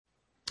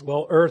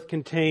Well, earth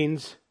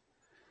contains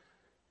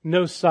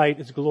no sight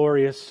as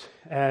glorious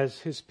as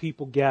His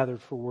people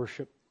gathered for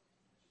worship.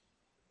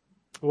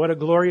 What a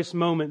glorious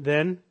moment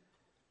then,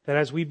 that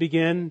as we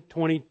begin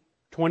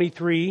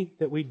 2023,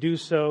 that we do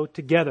so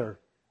together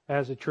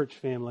as a church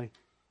family.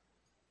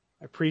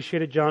 I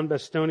appreciated John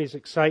Bastoni's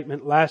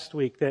excitement last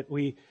week that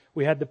we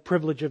had the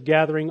privilege of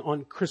gathering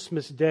on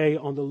Christmas Day,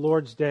 on the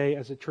Lord's Day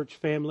as a church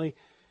family.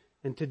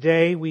 And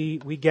today we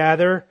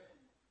gather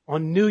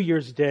on New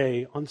Year's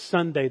Day, on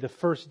Sunday, the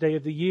first day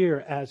of the year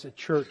as a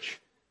church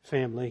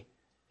family.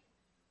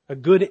 A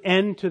good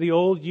end to the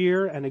old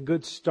year and a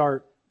good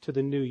start to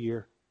the new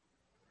year.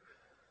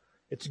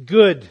 It's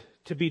good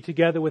to be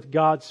together with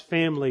God's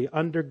family,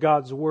 under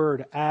God's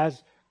Word,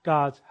 as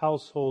God's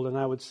household. And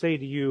I would say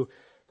to you,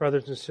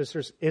 brothers and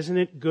sisters, isn't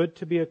it good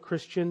to be a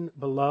Christian,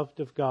 beloved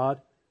of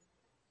God?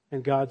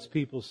 And God's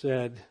people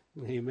said,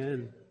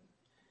 Amen.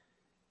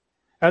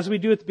 As we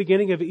do at the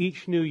beginning of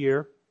each new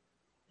year,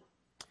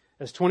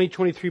 as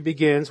 2023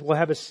 begins, we'll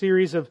have a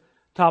series of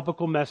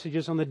topical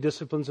messages on the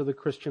disciplines of the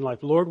Christian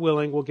life. Lord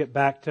willing, we'll get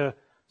back to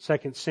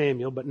 2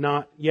 Samuel, but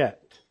not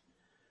yet.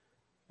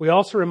 We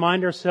also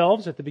remind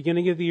ourselves at the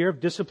beginning of the year of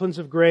disciplines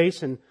of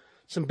grace and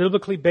some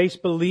biblically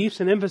based beliefs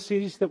and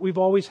emphases that we've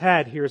always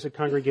had here as a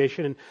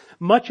congregation. And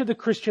much of the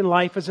Christian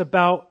life is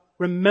about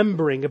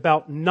remembering,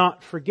 about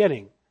not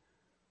forgetting.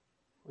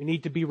 We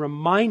need to be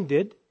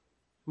reminded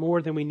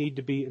more than we need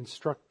to be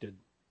instructed.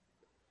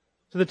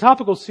 So the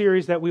topical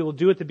series that we will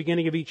do at the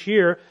beginning of each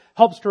year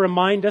helps to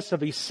remind us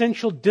of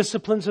essential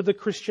disciplines of the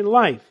Christian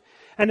life.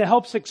 And it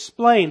helps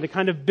explain the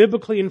kind of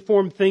biblically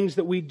informed things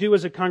that we do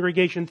as a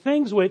congregation.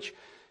 Things which,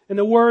 in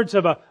the words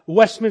of a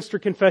Westminster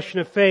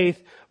Confession of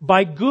Faith,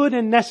 by good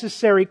and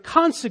necessary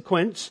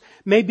consequence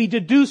may be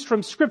deduced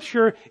from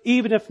Scripture,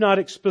 even if not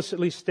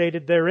explicitly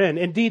stated therein.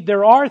 Indeed,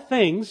 there are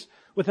things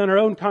within our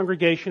own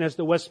congregation, as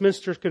the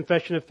Westminster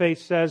Confession of Faith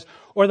says,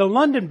 or the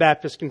London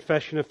Baptist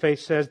Confession of Faith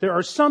says, there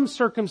are some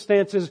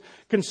circumstances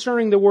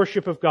concerning the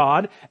worship of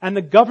God and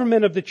the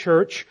government of the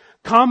church,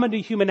 common to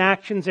human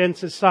actions and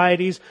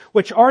societies,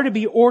 which are to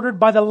be ordered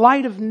by the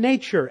light of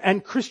nature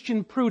and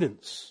Christian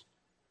prudence.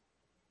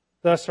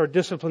 Thus, our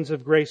Disciplines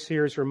of Grace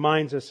series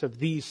reminds us of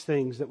these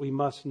things that we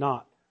must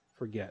not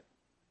forget.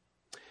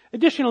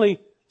 Additionally,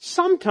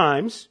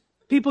 sometimes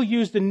people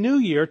use the new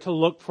year to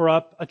look for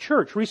a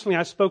church. Recently,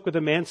 I spoke with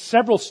a man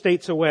several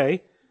states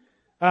away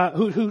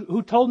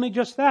who told me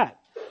just that.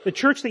 The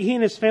church that he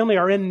and his family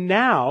are in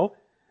now,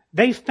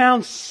 they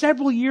found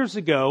several years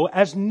ago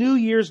as New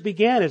Year's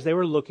began, as they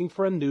were looking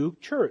for a new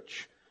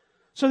church.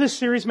 So this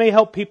series may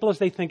help people as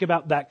they think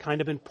about that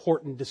kind of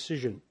important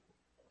decision.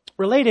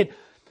 Related,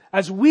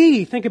 as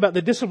we think about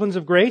the disciplines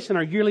of grace in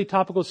our yearly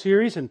topical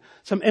series and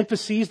some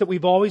emphases that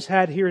we've always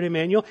had here at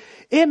Emmanuel,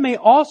 it may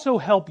also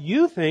help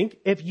you think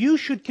if you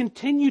should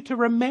continue to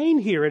remain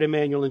here at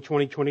Emmanuel in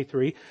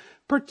 2023,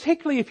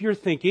 particularly if you're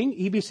thinking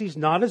EBC is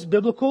not as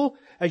biblical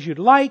as you'd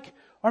like,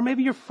 or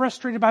maybe you're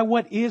frustrated by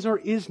what is or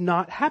is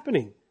not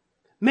happening.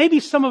 Maybe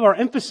some of our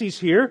emphases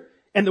here,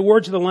 and the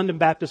words of the London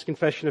Baptist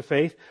Confession of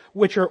Faith,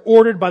 which are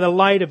ordered by the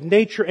light of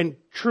nature and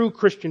true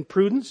Christian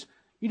prudence,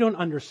 you don't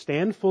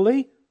understand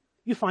fully.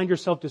 You find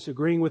yourself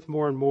disagreeing with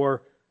more and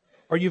more,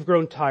 or you've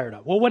grown tired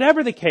of. Well,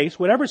 whatever the case,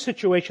 whatever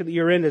situation that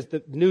you're in as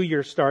the new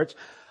year starts,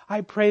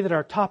 I pray that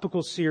our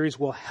topical series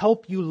will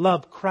help you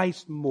love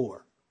Christ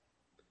more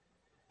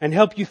and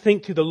help you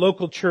think to the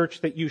local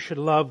church that you should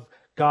love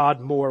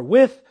God more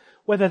with,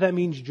 whether that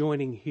means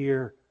joining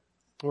here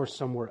or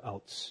somewhere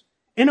else.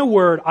 In a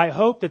word, I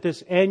hope that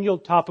this annual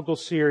topical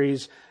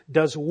series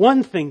does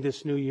one thing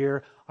this new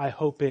year. I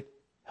hope it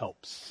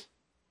helps.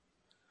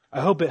 I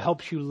hope it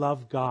helps you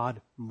love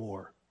God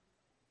more.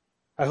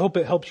 I hope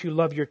it helps you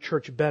love your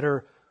church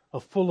better, a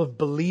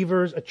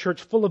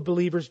church full of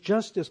believers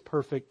just as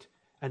perfect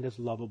and as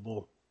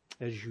lovable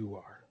as you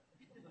are.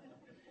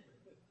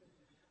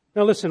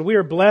 Now listen, we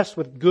are blessed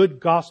with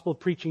good gospel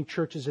preaching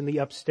churches in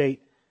the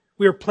upstate.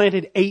 We were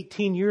planted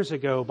 18 years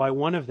ago by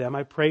one of them.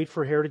 I prayed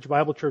for Heritage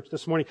Bible Church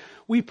this morning.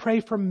 We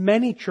pray for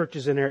many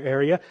churches in our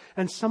area,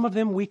 and some of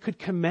them we could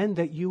commend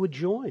that you would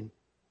join.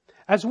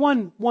 As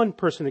one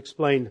person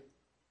explained,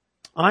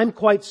 I'm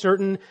quite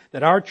certain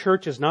that our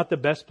church is not the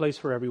best place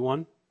for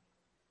everyone.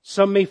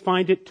 Some may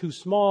find it too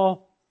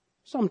small,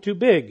 some too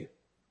big.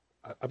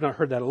 I've not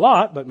heard that a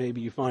lot, but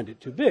maybe you find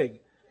it too big.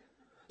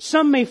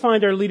 Some may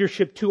find our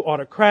leadership too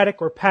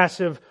autocratic or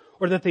passive,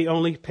 or that they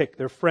only pick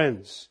their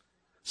friends.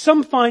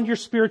 Some find your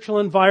spiritual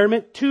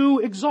environment too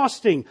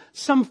exhausting.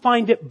 Some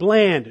find it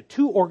bland,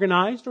 too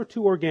organized, or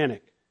too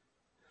organic.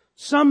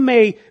 Some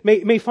may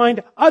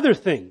find other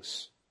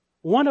things.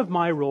 One of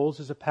my roles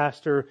as a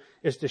pastor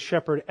is to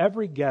shepherd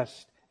every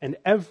guest and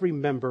every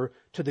member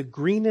to the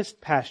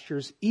greenest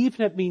pastures,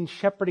 even if it means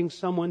shepherding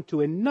someone to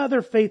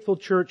another faithful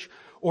church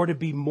or to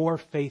be more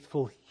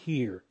faithful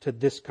here to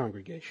this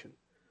congregation.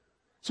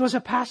 So as a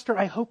pastor,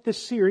 I hope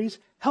this series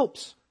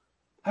helps.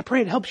 I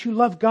pray it helps you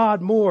love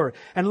God more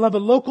and love a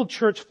local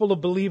church full of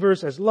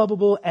believers as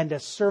lovable and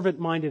as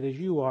servant-minded as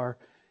you are,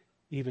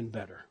 even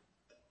better.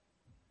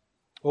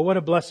 Well, what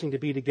a blessing to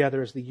be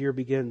together as the year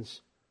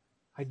begins.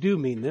 I do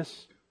mean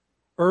this.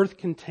 Earth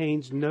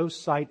contains no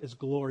sight as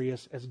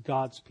glorious as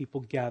God's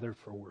people gathered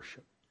for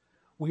worship.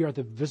 We are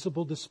the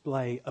visible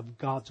display of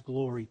God's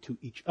glory to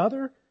each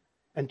other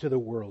and to the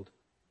world.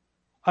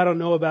 I don't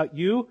know about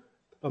you,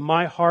 but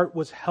my heart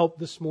was helped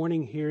this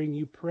morning hearing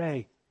you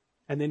pray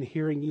and then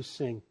hearing you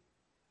sing.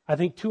 I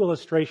think two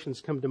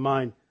illustrations come to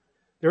mind.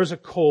 There's a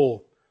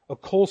coal. A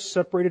coal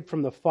separated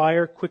from the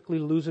fire quickly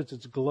loses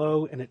its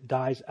glow and it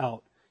dies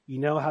out. You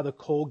know how the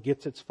coal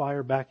gets its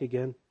fire back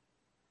again?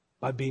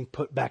 By being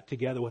put back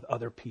together with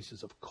other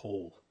pieces of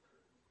coal.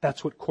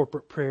 That's what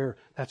corporate prayer,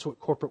 that's what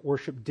corporate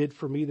worship did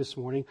for me this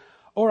morning.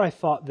 Or I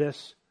thought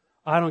this,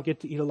 I don't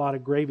get to eat a lot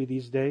of gravy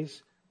these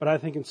days, but I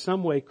think in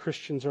some way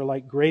Christians are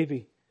like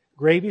gravy.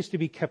 Gravy is to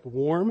be kept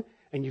warm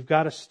and you've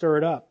got to stir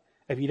it up.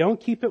 If you don't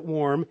keep it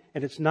warm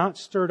and it's not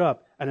stirred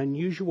up, an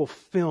unusual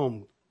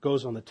film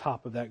goes on the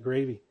top of that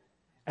gravy.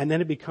 And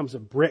then it becomes a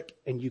brick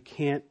and you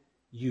can't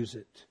use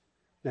it.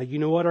 Now you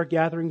know what our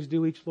gatherings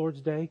do each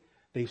Lord's Day?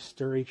 They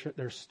stir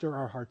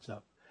our hearts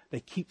up. They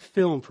keep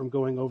film from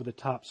going over the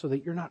top so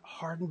that you're not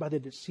hardened by the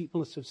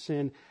deceitfulness of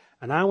sin.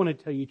 And I want to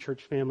tell you,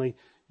 church family,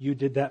 you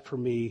did that for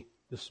me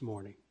this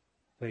morning.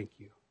 Thank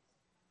you.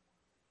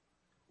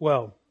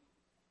 Well,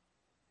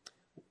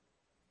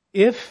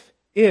 if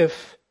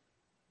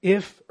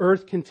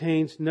earth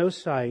contains no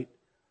sight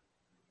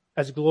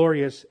as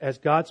glorious as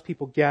God's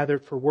people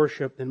gathered for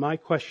worship, then my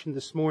question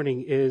this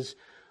morning is,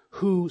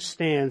 who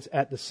stands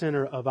at the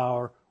center of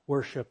our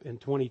worship in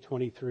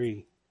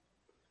 2023?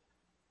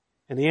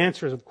 And the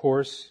answer, of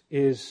course,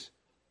 is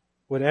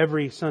what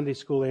every Sunday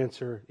school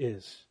answer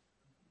is.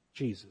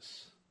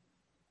 Jesus.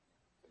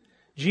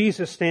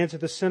 Jesus stands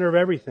at the center of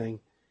everything.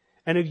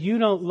 And if you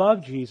don't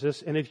love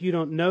Jesus, and if you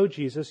don't know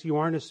Jesus, you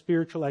aren't as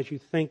spiritual as you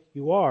think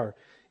you are.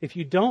 If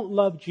you don't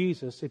love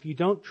Jesus, if you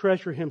don't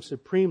treasure Him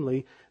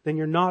supremely, then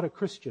you're not a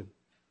Christian.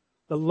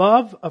 The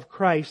love of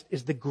Christ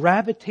is the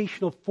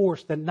gravitational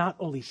force that not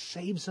only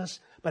saves us,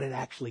 but it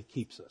actually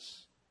keeps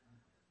us.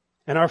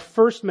 And our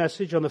first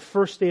message on the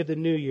first day of the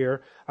new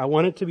year, I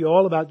want it to be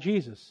all about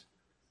Jesus.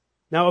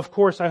 Now, of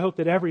course, I hope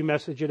that every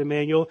message at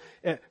Emmanuel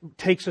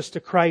takes us to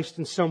Christ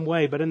in some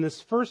way. But in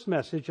this first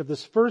message of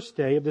this first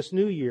day of this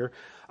new year,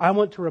 I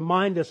want to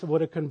remind us of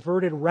what a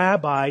converted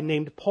rabbi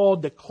named Paul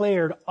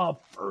declared of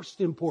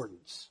first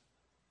importance.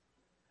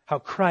 How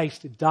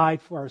Christ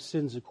died for our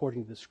sins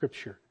according to the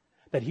Scripture.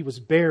 That He was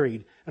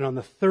buried, and on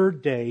the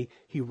third day,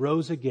 He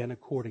rose again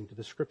according to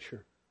the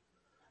Scripture.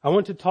 I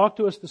want to talk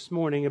to us this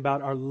morning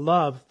about our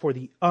love for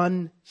the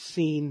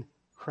unseen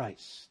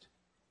Christ.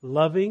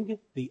 Loving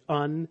the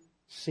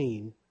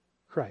unseen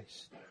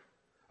Christ.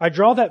 I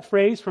draw that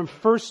phrase from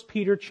 1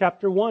 Peter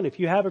chapter 1. If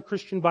you have a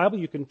Christian Bible,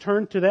 you can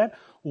turn to that.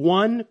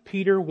 1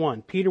 Peter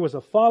 1. Peter was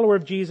a follower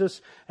of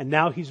Jesus, and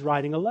now he's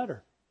writing a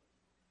letter.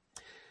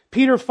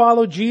 Peter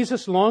followed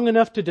Jesus long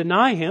enough to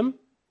deny Him,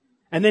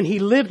 and then he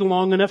lived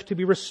long enough to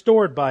be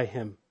restored by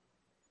Him.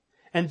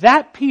 And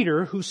that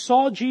Peter, who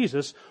saw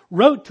Jesus,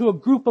 wrote to a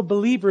group of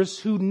believers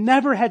who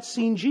never had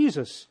seen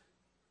Jesus.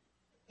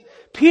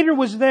 Peter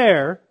was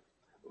there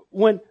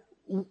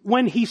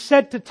when he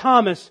said to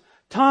Thomas,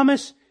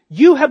 Thomas,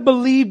 you have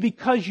believed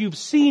because you've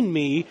seen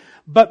me,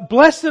 but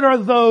blessed are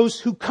those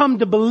who come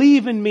to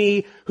believe in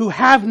me who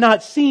have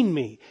not seen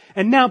me.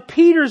 And now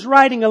Peter's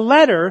writing a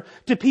letter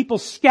to people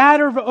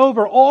scattered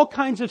over all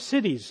kinds of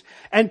cities.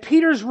 And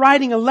Peter's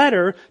writing a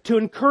letter to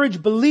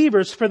encourage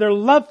believers for their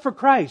love for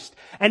Christ.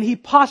 And he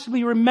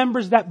possibly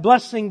remembers that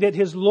blessing that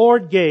his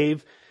Lord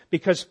gave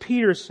because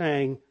Peter's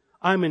saying,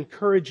 I'm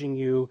encouraging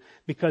you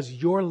because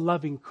you're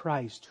loving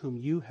Christ whom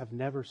you have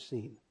never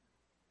seen.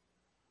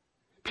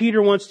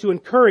 Peter wants to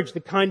encourage the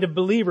kind of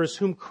believers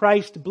whom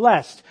Christ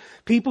blessed.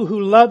 People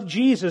who love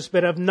Jesus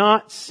but have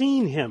not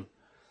seen Him.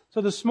 So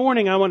this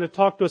morning I want to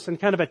talk to us in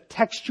kind of a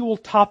textual,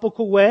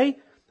 topical way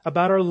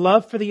about our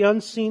love for the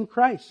unseen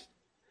Christ.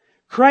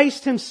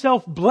 Christ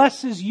Himself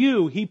blesses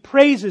you. He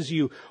praises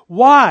you.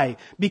 Why?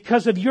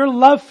 Because of your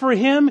love for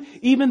Him,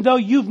 even though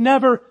you've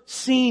never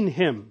seen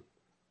Him.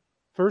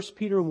 1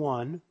 Peter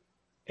 1,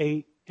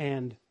 8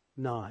 and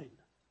 9.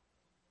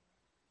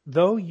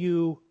 Though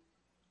you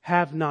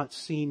have not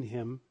seen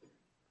Him,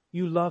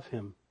 you love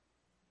Him.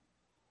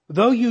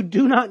 Though you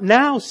do not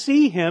now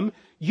see Him,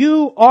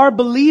 you are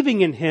believing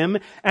in Him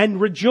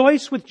and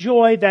rejoice with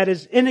joy that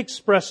is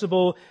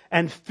inexpressible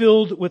and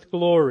filled with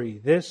glory.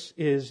 This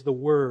is the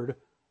word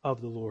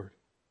of the Lord.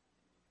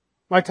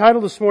 My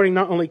title this morning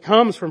not only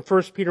comes from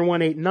 1 Peter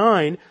 1, 8,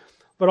 9,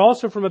 but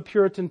also from a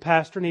Puritan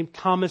pastor named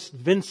Thomas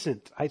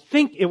Vincent. I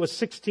think it was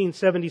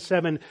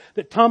 1677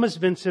 that Thomas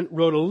Vincent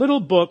wrote a little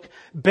book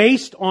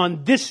based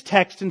on this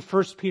text in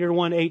 1 Peter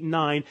 1, 8,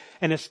 9.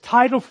 And his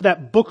title for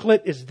that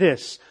booklet is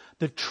this: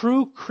 The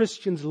True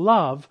Christian's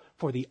Love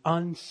for the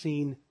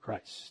Unseen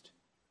Christ.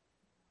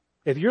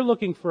 If you're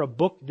looking for a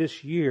book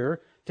this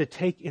year to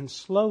take in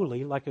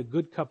slowly like a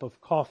good cup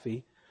of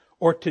coffee,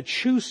 or to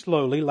chew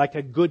slowly like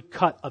a good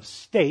cut of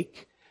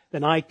steak,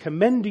 then I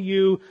commend to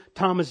you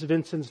Thomas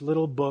Vincent's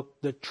little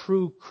book, The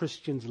True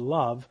Christian's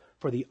Love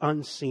for the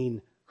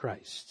Unseen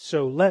Christ.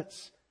 So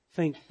let's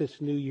think this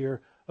new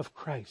year of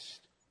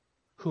Christ.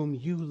 whom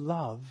you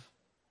love,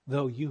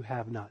 though you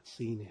have not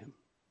seen him.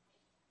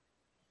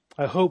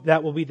 I hope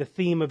that will be the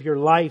theme of your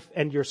life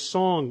and your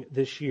song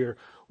this year.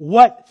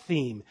 What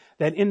theme?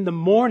 That in the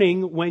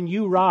morning when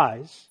you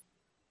rise,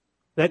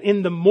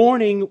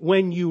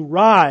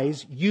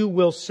 you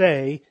will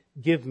say,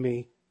 give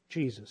me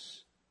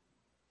Jesus.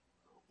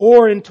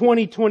 Or in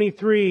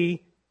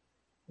 2023,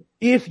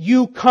 if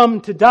you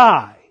come to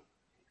die,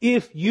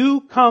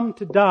 you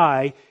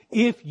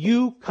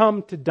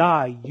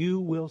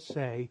will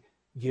say,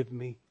 give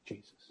me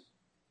Jesus.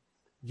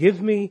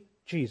 Give me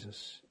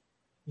Jesus.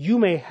 You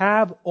may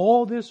have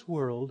all this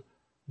world,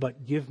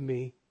 but give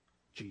me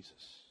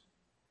Jesus.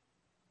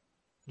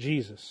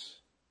 Jesus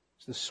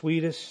is the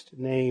sweetest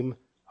name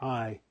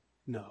I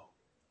know.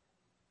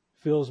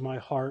 Fills my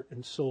heart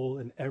and soul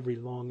and every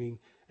longing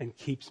and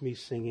keeps me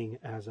singing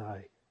as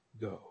I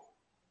go.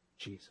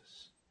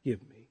 Jesus,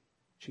 give me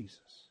Jesus.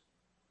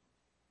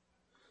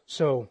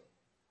 So,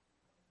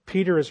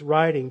 Peter is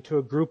writing to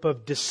a group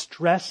of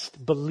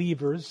distressed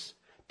believers,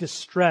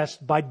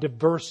 distressed by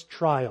diverse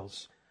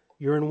trials.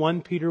 You're in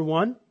 1 Peter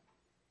 1.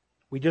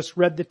 We just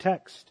read the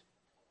text.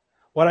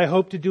 What I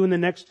hope to do in the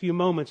next few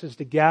moments is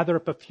to gather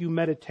up a few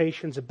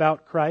meditations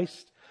about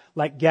Christ,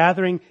 like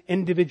gathering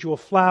individual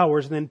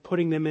flowers and then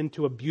putting them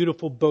into a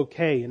beautiful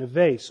bouquet in a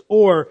vase.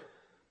 Or,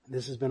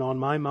 this has been on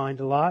my mind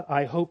a lot,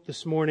 I hope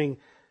this morning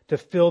to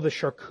fill the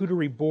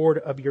charcuterie board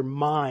of your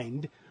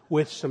mind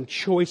with some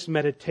choice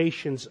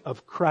meditations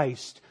of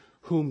Christ,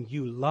 whom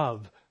you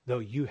love, though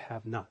you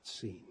have not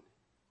seen.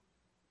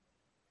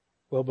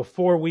 Well,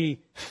 before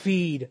we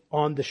feed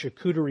on the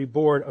charcuterie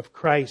board of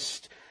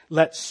Christ,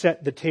 let's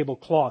set the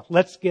tablecloth.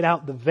 Let's get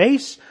out the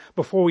vase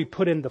before we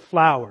put in the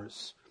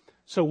flowers.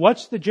 So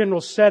what's the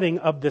general setting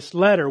of this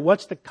letter?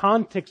 What's the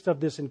context of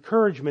this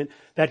encouragement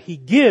that he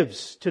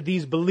gives to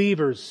these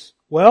believers?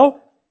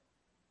 Well,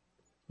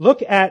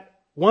 look at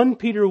 1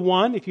 Peter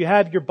 1, if you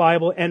have your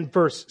Bible, and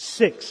verse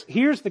 6.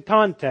 Here's the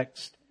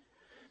context.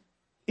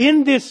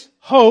 In this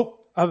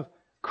hope of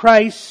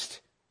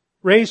Christ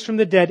raised from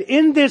the dead,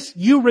 in this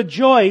you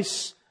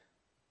rejoice,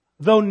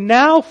 though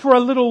now for a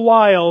little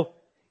while,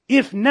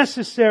 if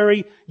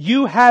necessary,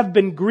 you have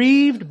been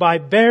grieved by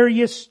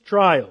various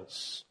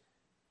trials.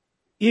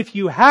 If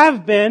you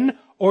have been,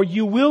 or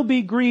you will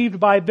be grieved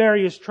by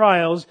various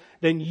trials,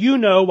 then you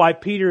know why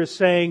Peter is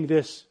saying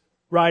this,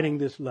 writing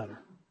this letter.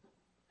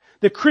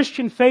 The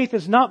Christian faith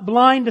is not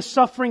blind to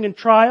suffering and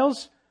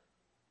trials,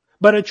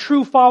 but a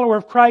true follower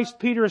of Christ,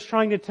 Peter is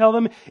trying to tell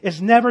them,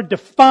 is never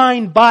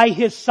defined by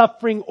his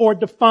suffering or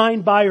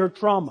defined by her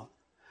trauma.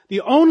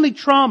 The only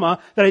trauma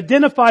that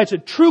identifies a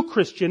true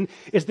Christian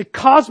is the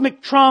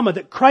cosmic trauma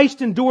that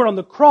Christ endured on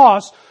the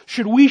cross,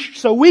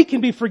 so we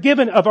can be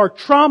forgiven of our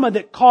trauma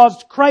that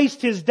caused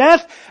Christ his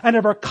death and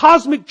of our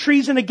cosmic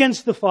treason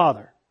against the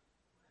Father.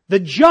 The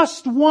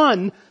just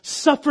one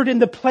suffered in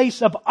the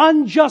place of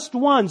unjust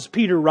ones,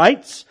 Peter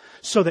writes,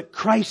 so that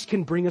Christ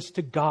can bring us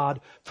to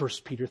God, 1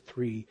 Peter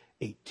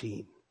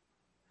 3:18.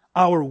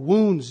 Our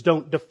wounds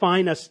don't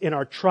define us in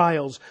our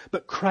trials,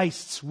 but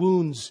Christ's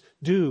wounds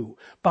do.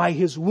 By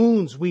His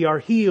wounds we are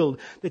healed.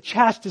 The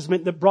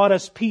chastisement that brought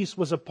us peace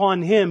was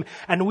upon Him,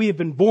 and we have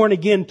been born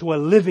again to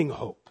a living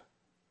hope.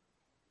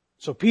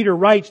 So Peter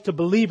writes to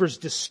believers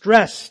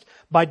distressed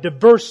by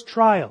diverse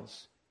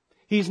trials.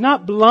 He's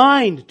not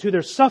blind to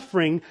their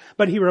suffering,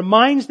 but he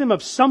reminds them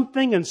of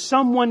something and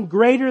someone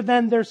greater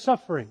than their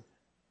suffering.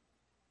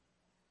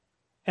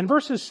 In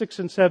verses 6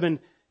 and 7,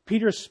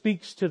 Peter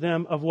speaks to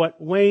them of what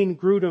Wayne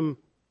Grudem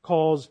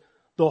calls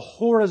the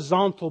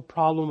horizontal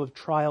problem of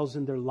trials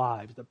in their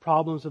lives, the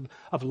problems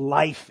of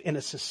life in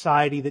a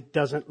society that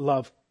doesn't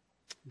love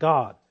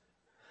God.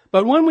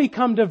 But when we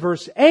come to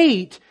verse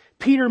 8,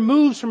 Peter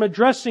moves from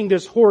addressing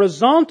this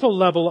horizontal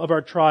level of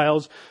our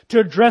trials to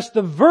address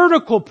the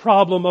vertical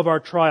problem of our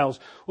trials.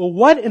 Well,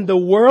 what in the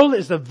world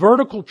is the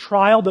vertical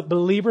trial that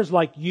believers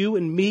like you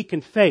and me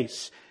can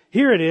face?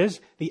 Here it is,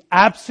 the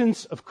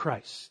absence of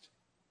Christ.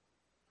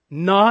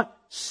 Not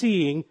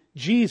seeing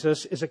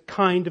Jesus is a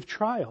kind of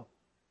trial.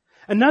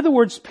 In other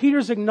words,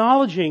 Peter's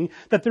acknowledging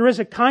that there is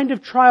a kind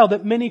of trial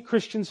that many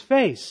Christians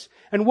face.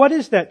 And what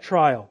is that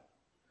trial?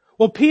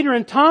 Well, Peter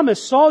and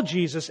Thomas saw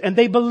Jesus and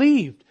they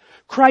believed.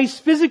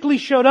 Christ physically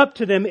showed up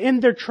to them in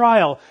their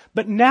trial.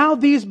 But now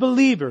these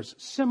believers,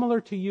 similar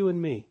to you and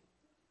me,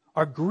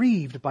 are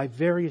grieved by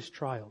various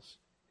trials.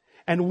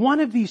 And one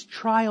of these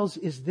trials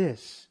is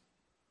this.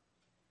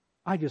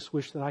 I just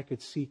wish that I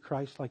could see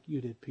Christ like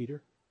you did,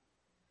 Peter.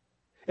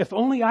 If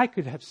only I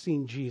could have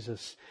seen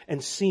Jesus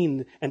and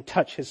seen and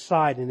touch His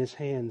side and His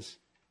hands.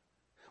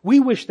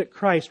 We wish that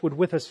Christ would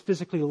with us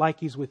physically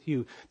like He's with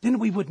you. Then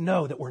we would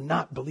know that we're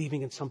not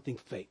believing in something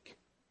fake.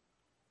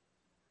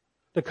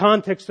 The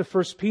context of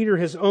 1 Peter,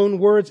 his own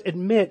words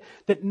admit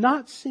that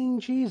not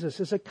seeing Jesus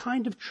is a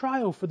kind of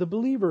trial for the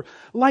believer.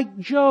 Like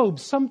Job,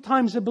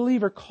 sometimes a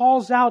believer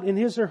calls out in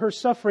his or her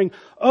suffering,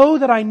 "Oh,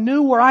 that I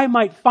knew where I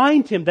might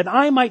find Him, that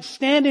I might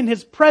stand in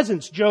His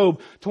presence," Job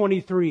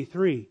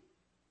 23:3.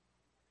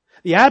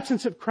 The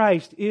absence of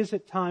Christ is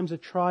at times a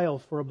trial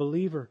for a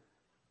believer.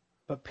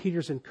 But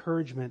Peter's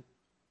encouragement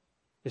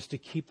is to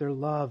keep their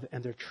love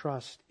and their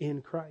trust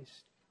in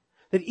Christ.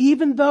 That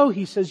even though,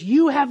 he says,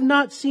 you have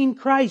not seen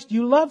Christ,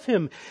 you love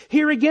Him.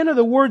 Here again are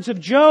the words of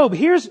Job.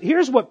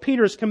 Here's what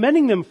Peter is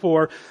commending them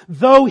for.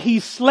 Though He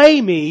slay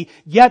me,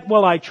 yet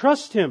will I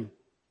trust Him.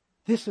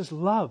 This is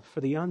love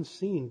for the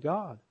unseen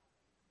God.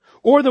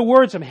 Or the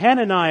words of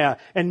Hananiah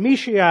and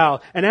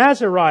Mishael and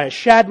Azariah,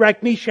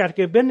 Shadrach, Meshach,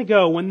 and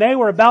Abednego, when they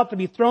were about to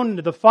be thrown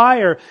into the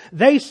fire,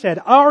 they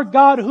said, our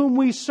God whom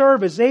we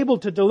serve is able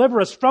to deliver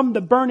us from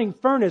the burning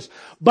furnace.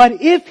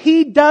 But if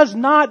He does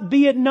not,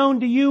 be it known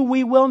to you,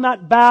 we will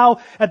not bow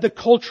at the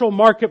cultural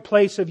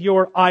marketplace of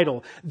your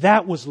idol.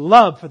 That was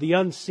love for the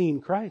unseen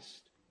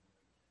Christ.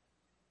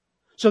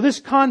 So this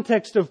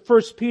context of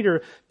 1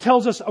 Peter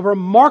tells us a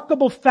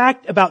remarkable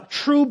fact about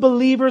true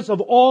believers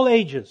of all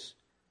ages.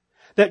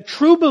 That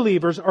true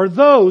believers are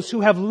those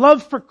who have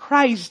love for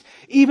Christ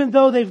even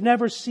though they've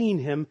never seen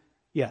Him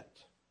yet.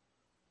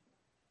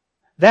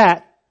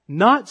 That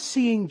not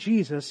seeing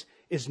Jesus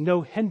is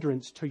no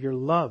hindrance to your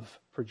love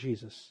for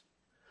Jesus.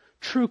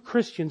 True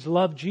Christians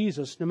love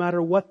Jesus no matter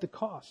what the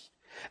cost.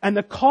 And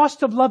the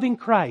cost of loving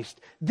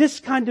Christ, this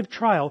kind of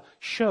trial,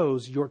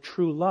 shows your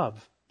true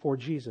love for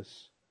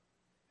Jesus.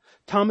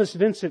 Thomas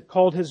Vincent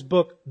called his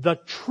book, The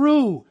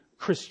True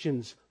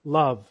Christian's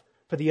Love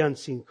for the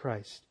Unseen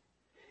Christ.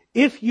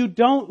 If you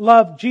don't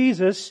love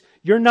Jesus,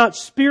 you're not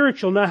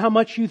spiritual, not how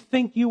much you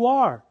think you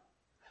are.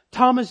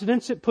 Thomas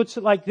Vincent puts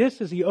it like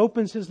this as he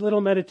opens his little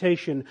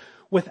meditation.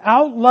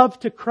 Without love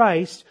to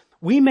Christ,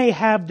 we may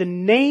have the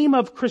name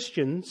of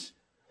Christians,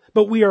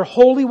 but we are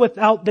wholly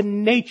without the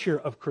nature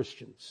of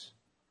Christians.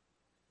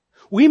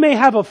 We may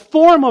have a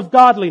form of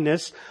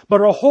godliness,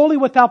 but are wholly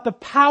without the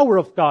power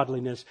of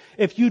godliness.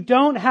 If you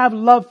don't have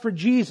love for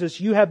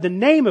Jesus, you have the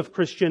name of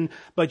Christian,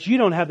 but you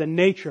don't have the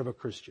nature of a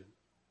Christian.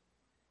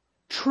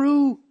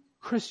 True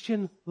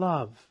Christian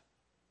love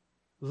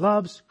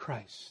loves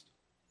Christ,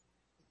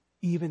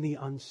 even the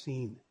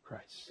unseen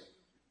Christ.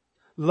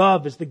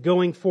 Love is the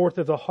going forth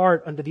of the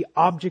heart unto the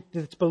object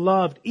that's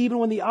beloved, even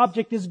when the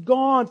object is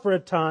gone for a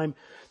time.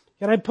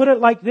 Can I put it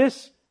like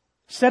this?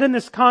 Set in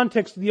this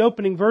context of the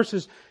opening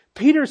verses,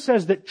 Peter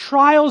says that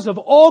trials of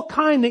all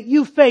kind that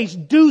you face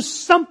do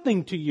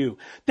something to you.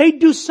 They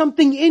do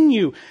something in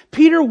you.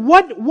 Peter,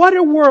 what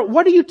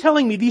are you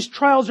telling me these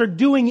trials are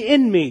doing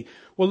in me?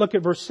 Well, look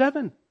at verse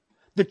 7.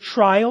 The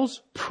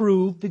trials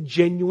prove the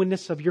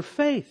genuineness of your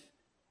faith.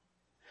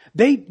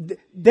 They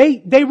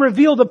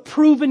reveal the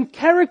proven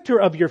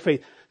character of your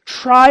faith.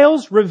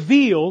 Trials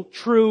reveal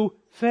true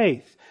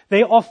faith.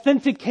 They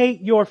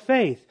authenticate your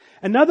faith.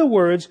 In other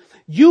words,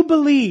 you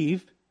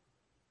believe,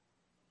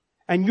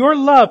 and your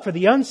love for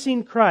the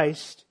unseen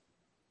Christ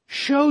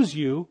shows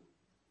you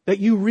that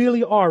you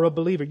really are a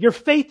believer. Your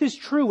faith is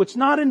true. It's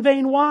not in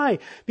vain. Why?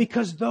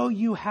 Because though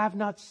you have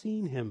not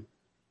seen Him,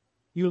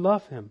 you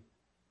love Him.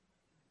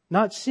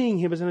 Not seeing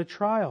Him is in a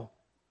trial.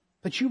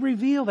 But you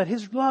reveal that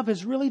His love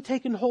has really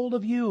taken hold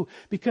of you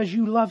because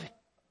you love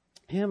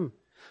Him.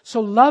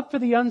 So love for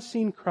the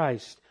unseen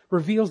Christ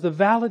reveals the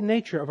valid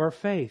nature of our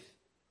faith.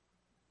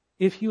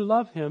 If you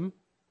love Him,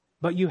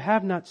 but you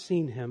have not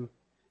seen Him,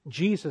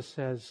 Jesus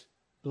says,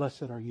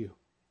 blessed are you.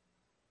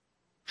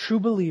 True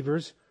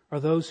believers are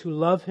those who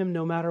love Him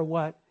no matter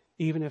what,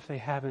 even if they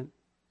haven't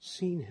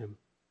seen Him.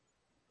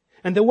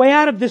 And the way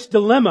out of this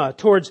dilemma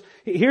towards,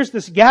 here's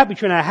this gap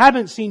between I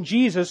haven't seen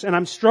Jesus and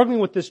I'm struggling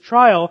with this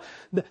trial.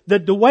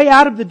 The way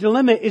out of the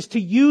dilemma is to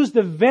use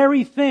the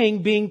very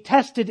thing being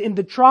tested in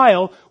the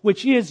trial,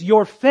 which is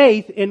your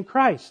faith in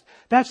Christ.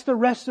 That's the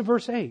rest of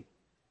verse 8.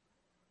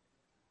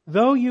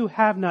 Though you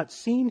have not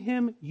seen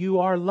Him, you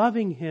are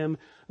loving Him.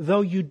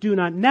 Though you do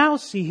not now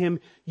see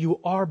Him, you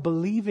are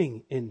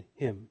believing in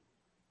Him.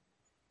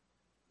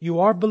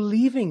 You are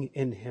believing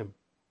in Him.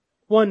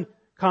 One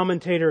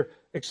commentator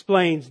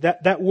explains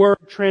that word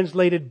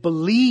translated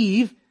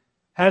believe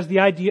has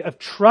the idea of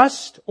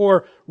trust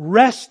or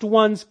rest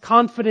one's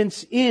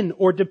confidence in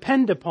or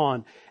depend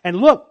upon. And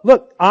look,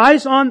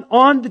 eyes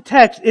on the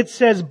text, it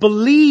says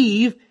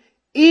believe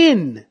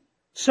in.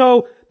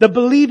 So the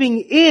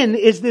believing in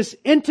is this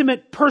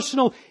intimate,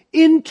 personal,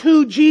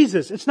 into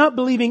Jesus. It's not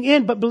believing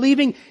in, but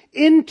believing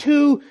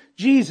into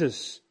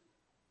Jesus.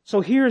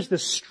 So here's the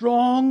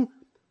strong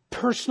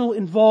personal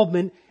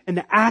involvement in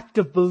the act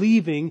of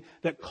believing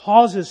that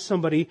causes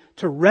somebody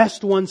to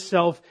rest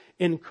oneself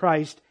in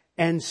Christ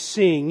and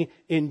sing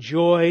in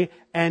joy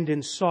and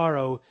in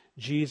sorrow,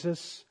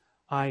 Jesus,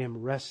 I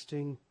am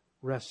resting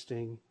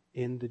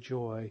in the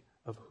joy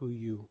of who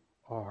you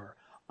are.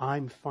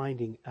 I'm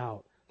finding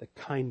out the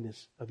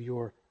kindness of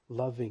your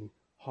loving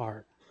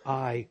heart.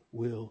 I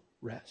will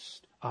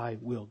rest. I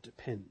will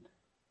depend.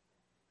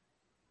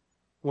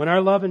 When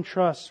our love and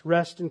trust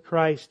rest in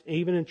Christ,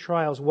 even in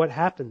trials, what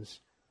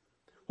happens?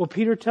 Well,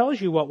 Peter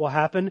tells you what will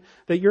happen,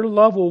 that your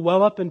love will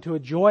well up into a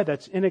joy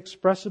that's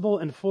inexpressible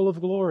and full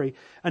of glory.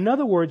 In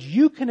other words,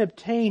 you can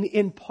obtain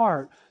in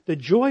part the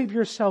joy of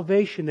your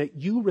salvation that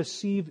you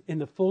receive in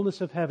the fullness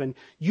of heaven.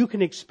 You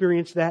can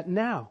experience that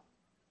now.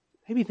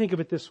 Maybe think of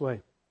it this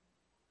way.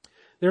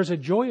 There's a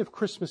joy of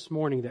Christmas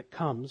morning that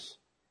comes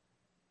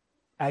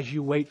as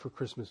you wait for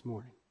Christmas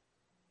morning.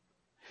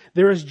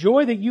 There is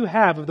joy that you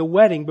have of the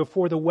wedding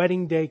before the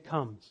wedding day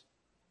comes.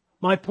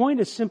 My point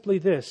is simply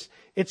this.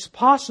 It's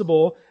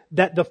possible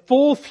that the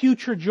full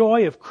future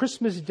joy of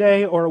Christmas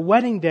Day or a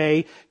wedding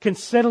day can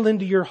settle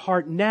into your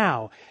heart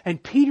now.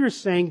 And Peter's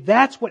saying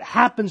that's what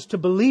happens to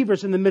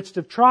believers in the midst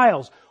of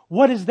trials.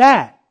 What is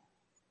that?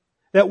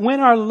 That when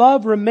our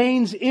love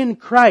remains in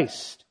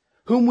Christ,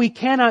 whom we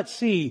cannot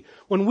see,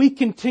 when we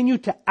continue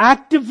to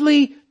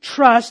actively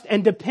trust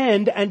and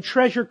depend and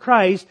treasure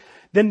Christ,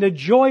 then the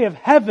joy of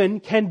heaven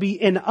can be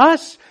in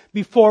us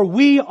before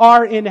we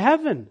are in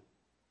heaven.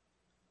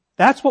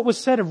 That's what was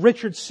said of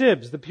Richard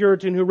Sibbes, the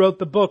Puritan who wrote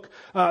the book,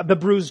 The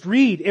Bruised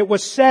Reed. It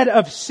was said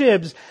of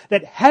Sibbes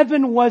that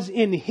heaven was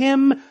in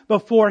him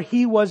before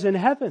he was in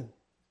heaven.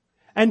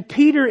 And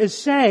Peter is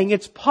saying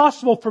it's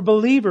possible for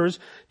believers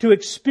to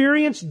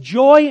experience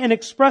joy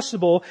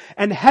inexpressible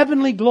and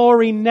heavenly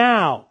glory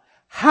now.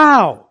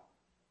 How?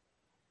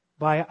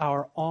 By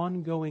our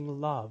ongoing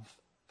love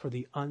for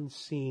the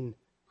unseen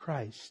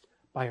Christ.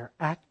 By our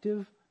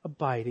active,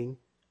 abiding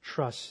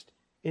trust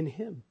in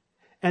Him.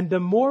 And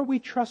the more we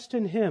trust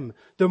in Him,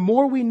 the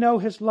more we know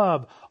His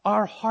love,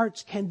 our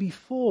hearts can be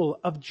full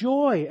of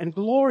joy and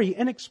glory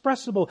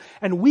inexpressible.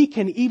 And we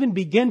can even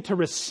begin to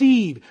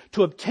receive,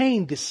 to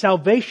obtain the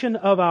salvation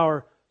of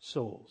our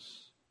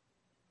souls.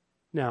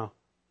 Now,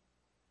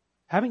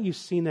 haven't you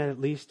seen that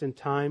at least in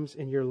times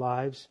in your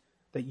lives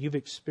that you've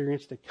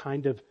experienced a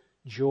kind of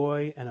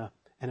joy and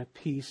a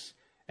peace,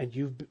 and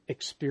you've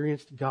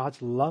experienced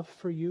God's love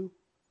for you?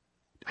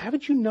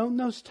 Haven't you known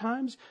those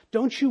times?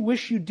 Don't you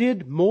wish you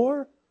did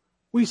more?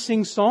 We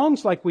sing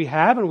songs like we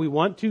have and we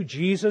want to.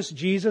 Jesus,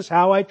 Jesus,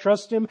 how I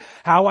trust Him,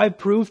 how I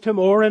proved Him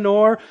o'er and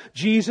o'er.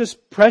 Jesus,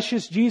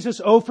 precious Jesus,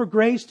 oh for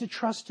grace to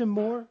trust Him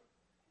more.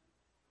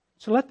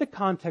 So let the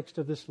context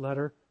of this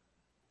letter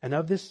and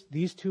of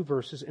these two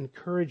verses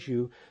encourage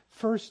you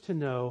first to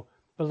know,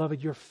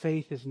 beloved, your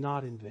faith is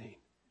not in vain.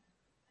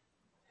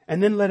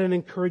 And then let it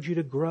encourage you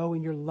to grow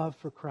in your love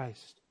for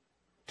Christ,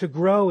 to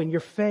grow in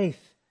your faith.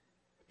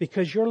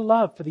 Because your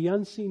love for the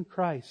unseen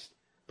Christ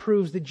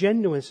proves the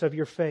genuineness of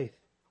your faith.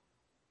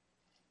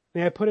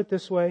 May I put it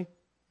this way?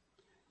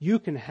 You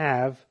can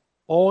have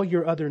all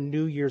your other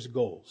New Year's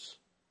goals,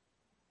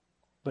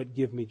 but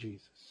give me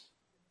Jesus.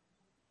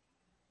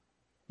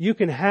 You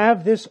can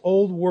have this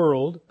old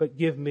world, but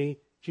give me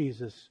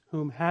Jesus,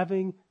 whom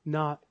having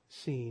not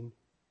seen,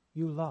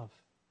 you love.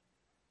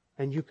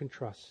 And you can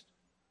trust.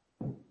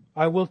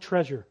 I will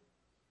treasure.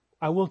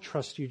 I will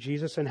trust you,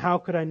 Jesus. And how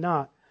could I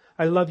not?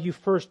 I love you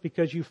first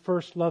because you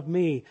first loved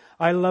me.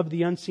 I love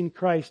the unseen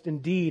Christ.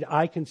 Indeed,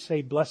 I can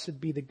say,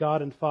 blessed be the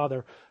God and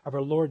Father of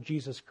our Lord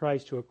Jesus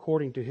Christ, who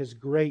according to His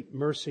great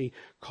mercy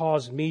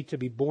caused me to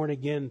be born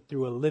again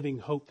through a living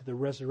hope to the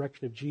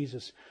resurrection of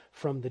Jesus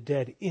from the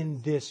dead.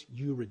 In this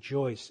you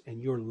rejoice and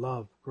your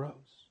love grows.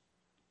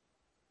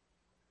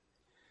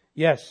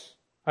 Yes,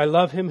 I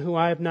love Him who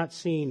I have not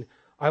seen.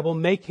 I will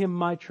make Him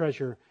my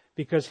treasure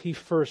because He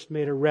first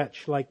made a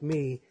wretch like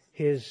me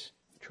His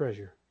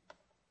treasure.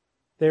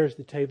 There's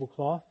the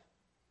tablecloth.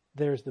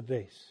 There's the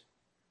vase.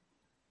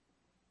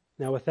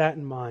 Now with that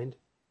in mind,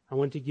 I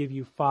want to give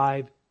you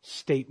 5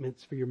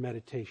 statements for your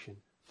meditation.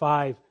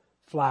 5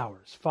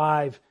 flowers.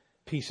 5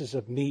 pieces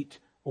of meat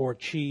or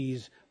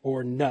cheese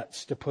or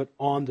nuts to put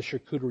on the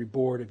charcuterie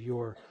board of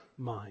your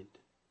mind.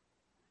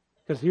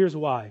 Because here's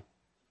why.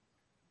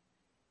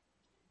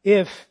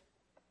 If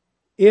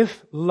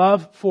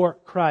love for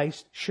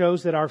Christ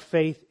shows that our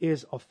faith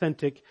is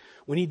authentic,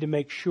 we need to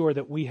make sure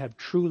that we have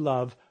true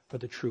love for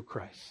the true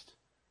Christ.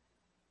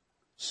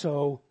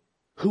 So,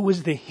 who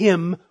is the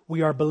Him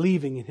we are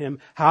believing in Him?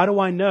 How do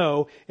I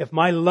know if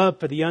my love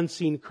for the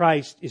unseen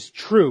Christ is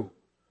true?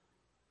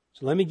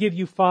 So let me give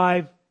you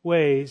 5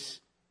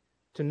 ways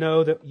to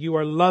know that you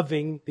are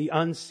loving the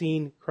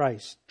unseen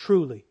Christ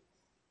truly.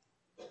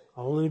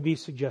 I'll only be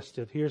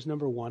suggestive. Here's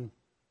number 1.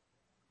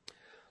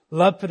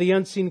 Love for the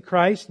unseen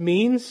Christ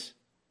means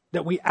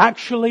that we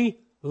actually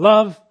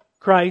love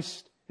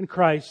Christ and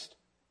Christ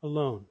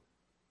alone.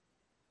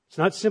 It's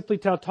not simply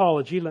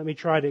tautology. Let me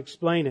try to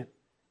explain it.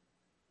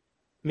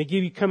 Let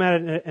me come at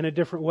it in a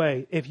different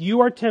way. If you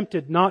are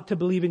tempted not to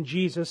believe in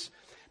Jesus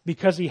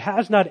because He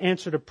has not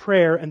answered a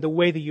prayer in the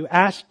way that you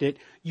asked it,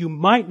 you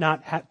might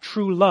not have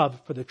true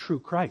love for the true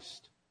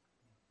Christ.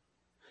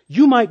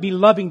 You might be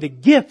loving the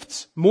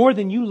gifts more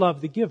than you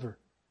love the giver.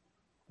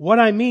 What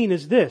I mean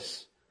is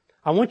this.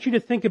 I want you to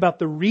think about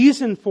the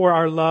reason for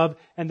our love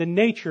and the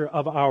nature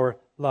of our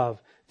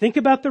love. Think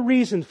about the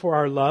reason for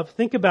our love.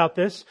 Think about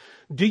this.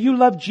 Do you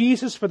love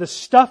Jesus for the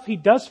stuff He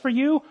does for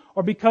you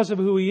or because of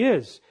who He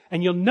is?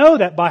 And you'll know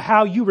that by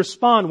how you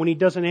respond when He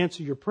doesn't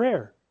answer your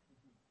prayer.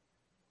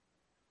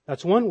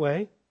 That's one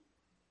way.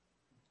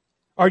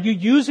 Are you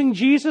using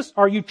Jesus?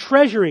 Are you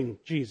treasuring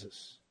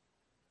Jesus?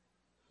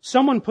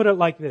 Someone put it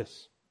like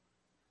this.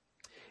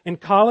 In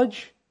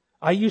college,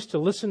 I used to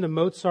listen to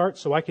Mozart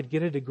so I could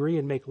get a degree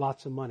and make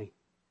lots of money.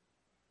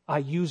 I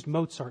used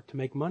Mozart to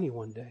make money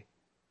one day.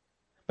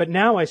 But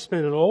now I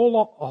spend an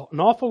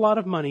awful lot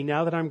of money,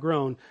 now that I'm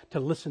grown, to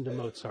listen to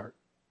Mozart.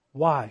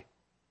 Why?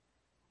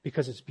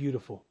 Because it's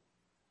beautiful.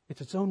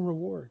 It's its own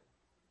reward.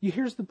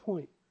 Here's the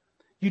point.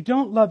 You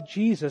don't love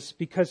Jesus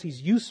because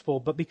He's useful,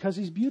 but because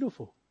He's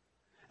beautiful.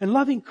 And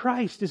loving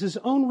Christ is His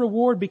own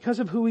reward because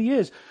of who He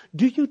is.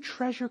 Do you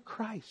treasure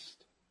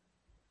Christ?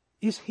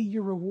 Is He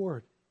your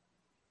reward?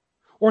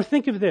 Or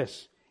think of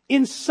this.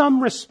 In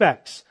some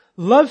respects,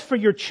 love for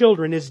your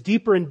children is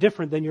deeper and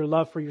different than your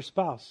love for your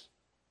spouse.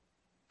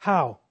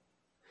 How?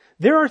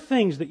 There are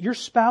things that your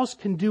spouse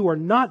can do or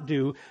not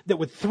do that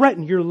would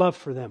threaten your love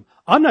for them.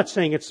 I'm not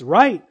saying it's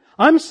right.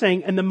 I'm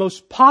saying in the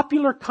most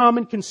popular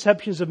common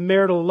conceptions of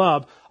marital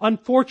love,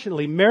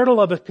 unfortunately, marital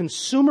love is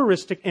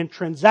consumeristic and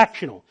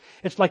transactional.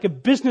 It's like a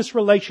business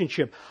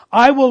relationship.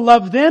 I will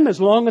love them as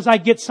long as I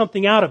get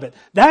something out of it.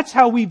 That's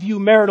how we view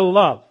marital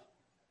love.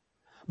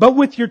 But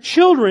with your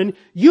children,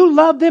 you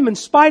love them in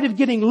spite of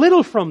getting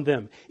little from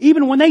them,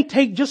 even when they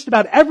take just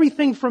about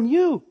everything from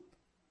you.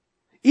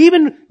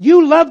 Even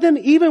you love them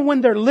even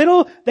when they're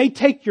little, they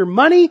take your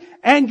money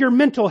and your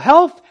mental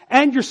health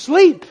and your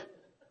sleep.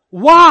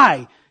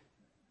 Why?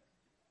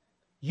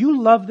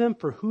 You love them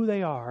for who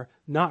they are,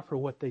 not for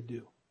what they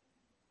do.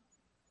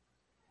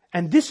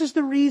 And this is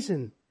the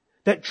reason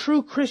that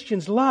true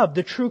Christians love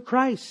the true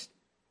Christ.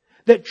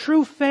 That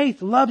true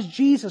faith loves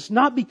Jesus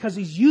not because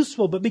He's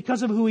useful, but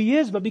because of who He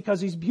is, but because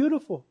He's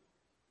beautiful.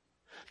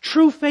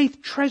 True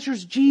faith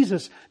treasures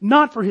Jesus,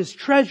 not for His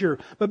treasure,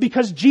 but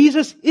because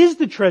Jesus is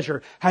the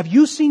treasure. Have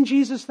you seen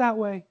Jesus that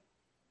way?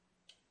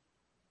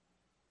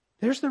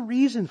 There's the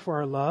reason for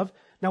our love.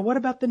 Now what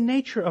about the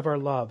nature of our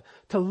love?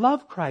 To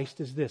love Christ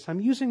is this. I'm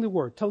using the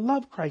word. To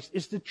love Christ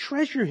is to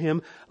treasure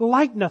Him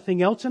like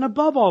nothing else and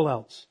above all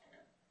else.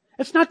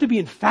 It's not to be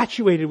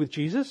infatuated with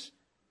Jesus.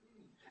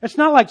 It's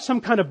not like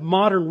some kind of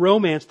modern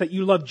romance that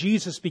you love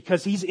Jesus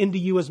because He's into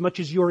you as much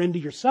as you're into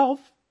yourself.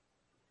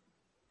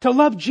 To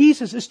love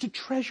Jesus is to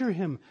treasure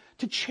Him,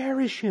 to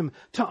cherish Him,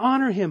 to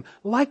honor Him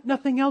like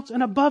nothing else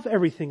and above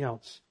everything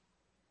else.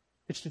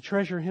 It's to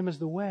treasure Him as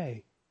the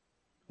way,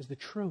 as the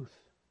truth,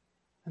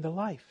 and the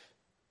life.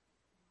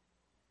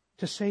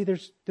 To say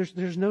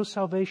there's no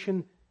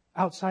salvation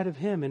outside of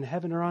Him in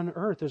heaven or on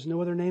earth. There's no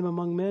other name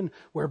among men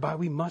whereby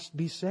we must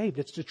be saved.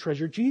 It's to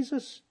treasure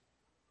Jesus.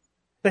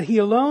 That He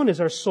alone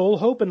is our sole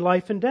hope in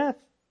life and death.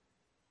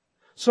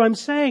 So I'm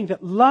saying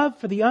that love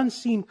for the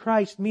unseen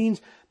Christ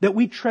means that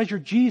we treasure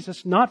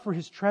Jesus not for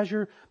His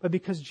treasure, but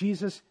because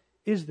Jesus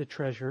is the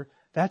treasure.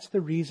 That's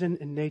the reason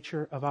and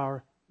nature of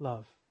our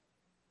love.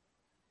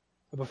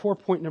 But before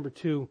point number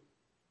 2,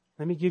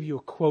 let me give you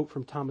a quote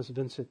from Thomas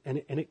Vincent,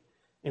 and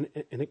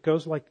it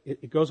goes like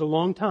it goes a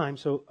long time.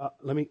 So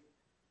let me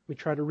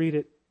try to read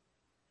it.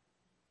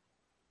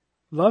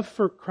 Love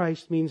for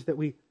Christ means that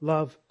we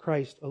love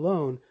Christ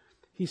alone.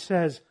 He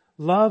says,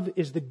 love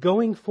is the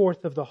going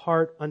forth of the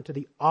heart unto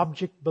the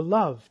object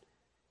beloved.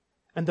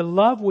 And the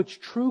love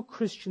which true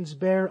Christians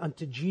bear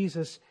unto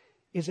Jesus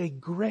is a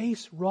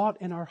grace wrought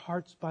in our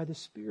hearts by the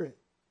Spirit,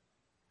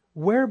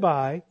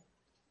 whereby,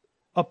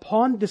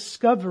 upon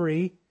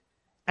discovery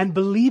and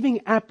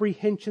believing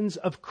apprehensions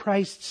of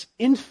Christ's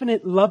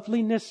infinite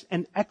loveliness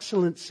and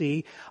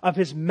excellency, of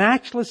His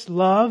matchless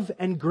love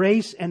and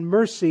grace and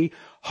mercy,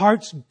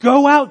 hearts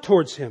go out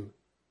towards Him.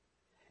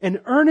 An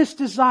earnest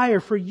desire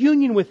for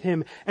union with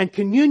Him and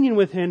communion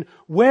with Him,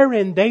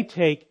 wherein they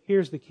take,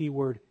 here's the key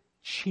word,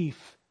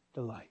 chief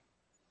delight.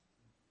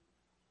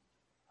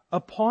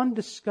 Upon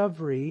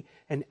discovery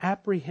and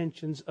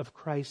apprehensions of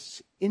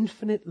Christ's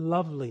infinite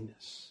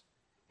loveliness,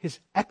 His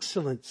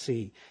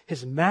excellency,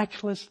 His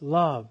matchless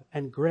love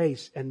and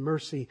grace and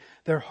mercy,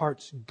 their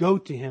hearts go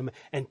to Him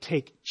and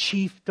take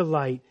chief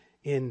delight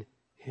in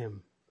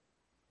Him.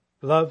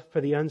 Love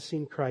for the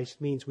unseen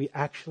Christ means we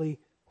actually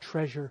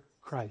treasure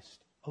Christ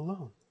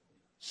alone.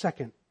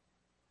 Second,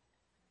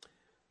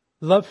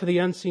 love for the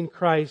unseen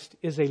Christ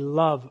is a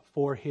love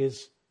for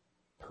His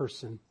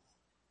person.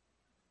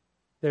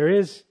 There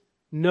is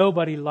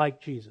nobody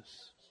like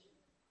Jesus.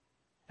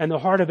 And the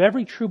heart of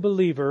every true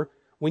believer,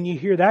 when you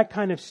hear that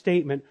kind of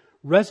statement,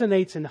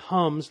 resonates and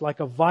hums like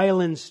a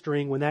violin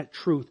string when that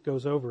truth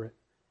goes over it.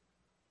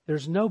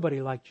 There's nobody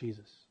like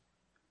Jesus.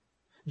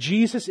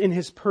 Jesus in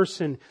His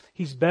person,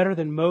 He's better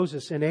than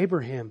Moses and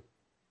Abraham.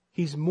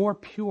 He's more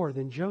pure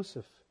than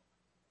Joseph.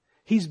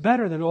 He's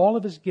better than all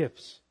of His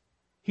gifts.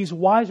 He's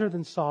wiser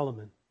than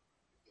Solomon.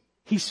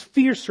 He's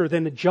fiercer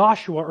than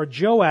Joshua or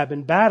Joab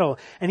in battle,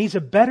 and He's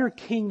a better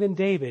king than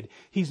David.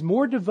 He's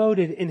more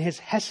devoted in His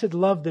hesed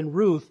love than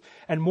Ruth,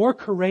 and more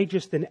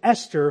courageous than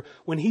Esther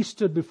when he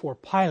stood before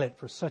Pilate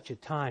for such a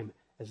time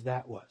as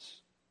that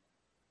was.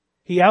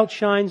 He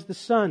outshines the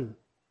sun.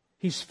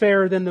 He's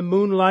fairer than the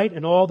moonlight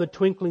and all the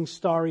twinkling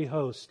starry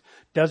host.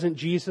 Doesn't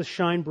Jesus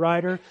shine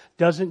brighter?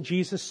 Doesn't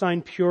Jesus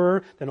shine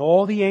purer than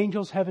all the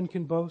angels heaven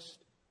can boast?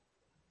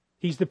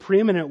 He's the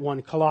preeminent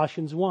one,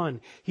 Colossians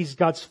 1. He's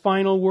God's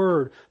final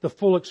word, the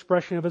full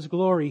expression of His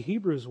glory,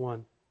 Hebrews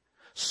 1.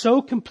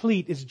 So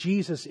complete is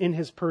Jesus in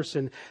His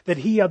person that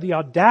He had the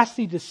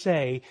audacity to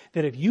say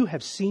that if you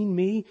have seen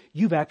me,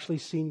 you've actually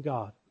seen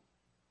God.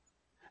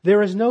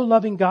 There is no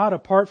loving God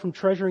apart from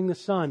treasuring the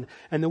Son.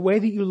 And the way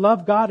that you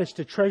love God is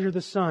to treasure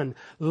the Son.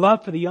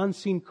 Love for the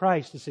unseen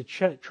Christ is to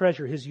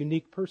treasure His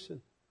unique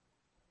person.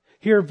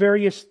 Here are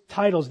various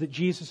titles that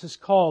Jesus is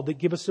called that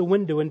give us a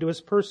window into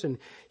His person.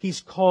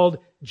 He's called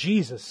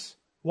Jesus.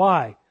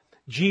 Why?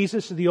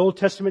 Jesus is the Old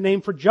Testament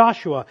name for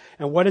Joshua.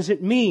 And what does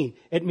it mean?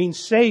 It means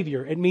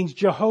Savior. It means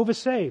Jehovah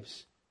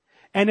saves.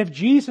 And if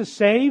Jesus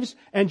saves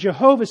and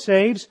Jehovah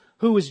saves,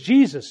 who is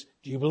Jesus?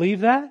 Do you believe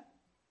that?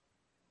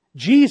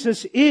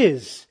 Jesus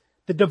is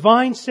the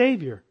divine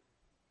Savior.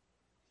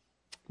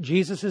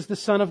 Jesus is the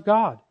Son of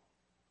God.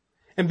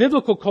 In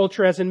biblical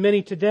culture, as in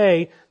many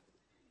today,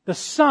 the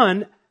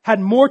Son had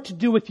more to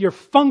do with your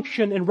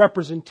function and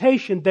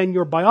representation than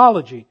your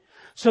biology.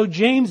 So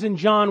James and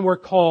John were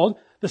called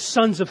the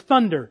sons of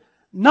thunder,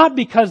 not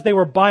because they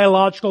were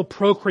biological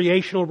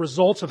procreational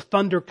results of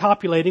thunder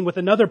copulating with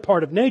another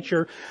part of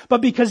nature, but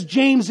because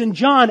James and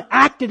John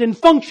acted and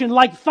functioned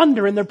like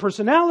thunder in their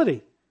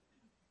personality.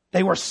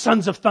 They were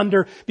sons of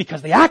thunder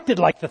because they acted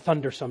like the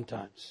thunder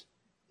sometimes.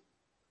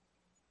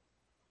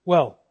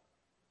 Well,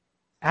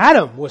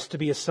 Adam was to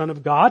be a son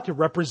of God, to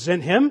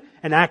represent Him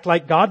and act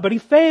like God, but he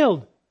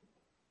failed.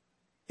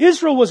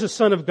 Israel was a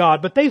son of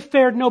God, but they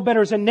fared no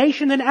better as a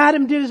nation than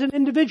Adam did as an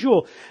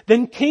individual.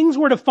 Then kings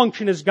were to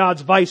function as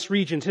God's vice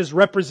regents, His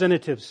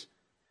representatives.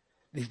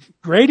 The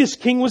greatest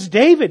king was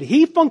David.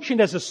 He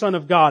functioned as a son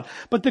of God.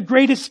 But the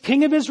greatest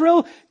king of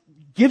Israel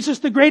gives us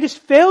the greatest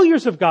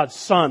failures of God's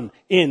Son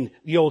in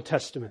the Old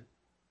Testament.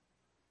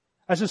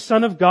 As a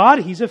son of God,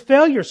 he's a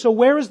failure. So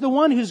where is the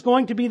one who's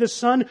going to be the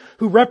son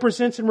who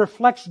represents and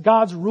reflects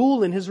God's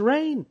rule in His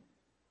reign?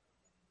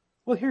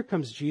 Well, here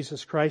comes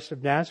Jesus Christ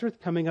of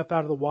Nazareth coming up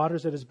out of the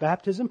waters at His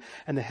baptism,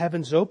 and the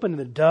heavens open, and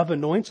the dove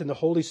anoints, and the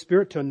Holy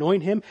Spirit to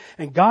anoint Him.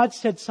 And God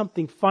said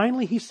something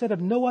finally. He said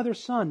of no other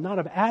son, not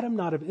of Adam,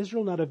 not of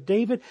Israel, not of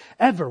David,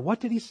 ever. What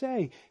did He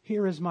say?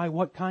 Here is my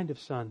what kind of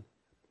son?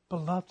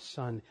 Beloved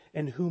Son,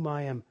 in whom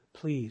I am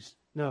pleased.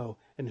 No,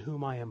 in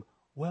whom I am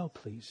well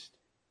pleased.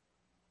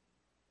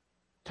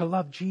 To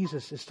love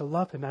Jesus is to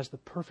love Him as the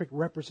perfect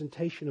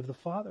representation of the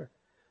Father.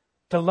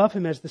 To love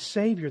Him as the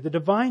Savior, the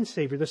divine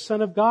Savior, the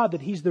Son of God, that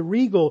He's the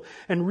regal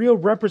and real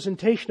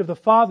representation of the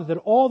Father, that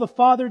all the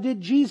Father did,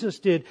 Jesus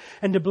did.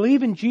 And to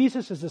believe in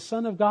Jesus as the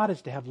Son of God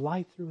is to have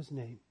life through His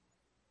name.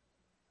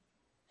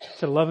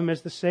 To love Him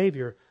as the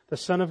Savior, the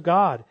Son of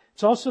God.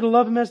 It's also to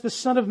love Him as the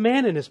Son of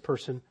Man in His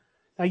person.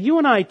 Now you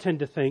and I tend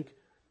to think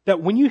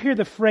that when you hear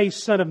the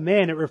phrase Son of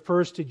Man, it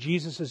refers to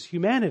Jesus'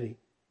 humanity.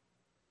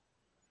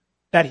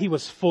 That He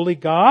was fully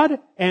God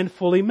and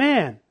fully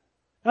man.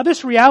 Now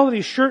this reality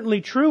is certainly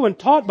true and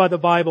taught by the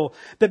Bible,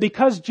 that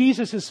because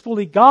Jesus is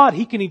fully God,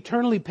 He can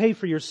eternally pay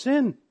for your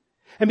sin.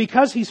 And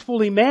because He's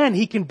fully man,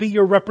 He can be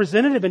your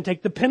representative and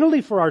take the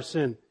penalty for our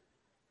sin.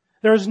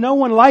 There is no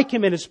one like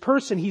Him in His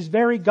person. He's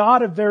very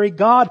God of very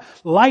God,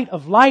 light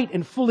of light,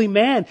 and fully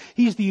man.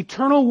 He's the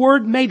eternal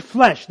Word made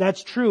flesh.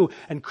 That's true.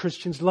 And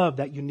Christians love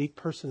that unique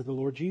person of the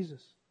Lord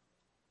Jesus.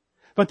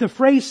 But the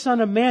phrase Son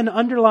of Man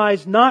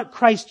underlies not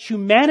Christ's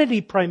humanity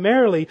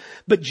primarily,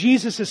 but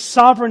Jesus'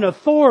 sovereign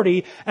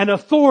authority, and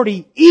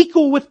authority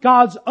equal with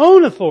God's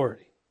own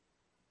authority.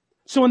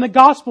 So in the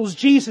Gospels,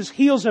 Jesus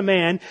heals a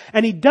man,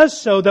 and He does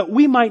so that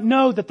we might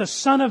know that the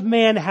Son of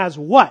Man has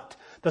what?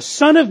 The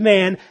Son of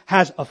Man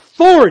has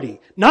authority.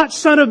 Not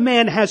Son of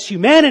Man has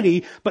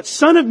humanity, but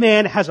Son of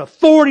Man has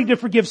authority to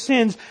forgive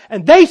sins.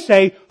 And they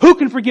say, who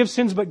can forgive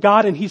sins but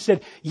God? And He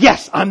said,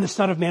 yes, I'm the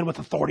Son of Man with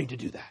authority to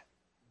do that.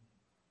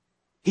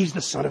 He's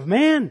the Son of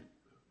Man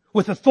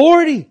with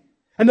authority.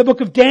 In the book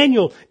of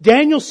Daniel,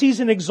 Daniel sees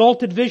an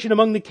exalted vision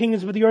among the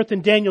kingdoms of the earth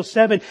in Daniel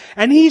 7,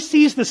 and he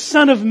sees the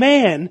Son of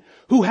Man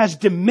who has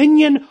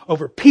dominion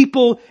over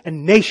people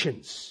and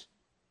nations.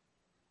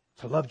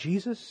 To love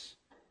Jesus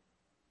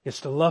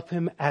is to love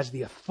Him as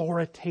the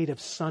authoritative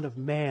Son of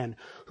Man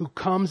who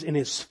comes in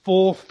His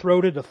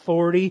full-throated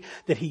authority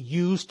that He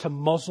used to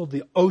muzzle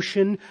the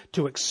ocean,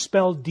 to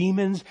expel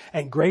demons,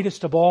 and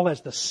greatest of all,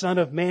 as the Son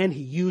of Man,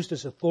 He used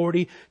His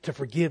authority to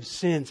forgive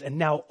sins. And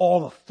now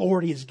all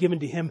authority is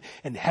given to Him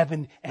in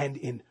heaven and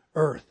in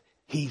earth.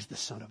 He's the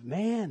Son of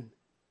Man.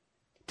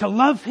 To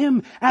love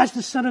Him as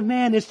the Son of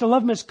Man is to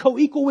love Him as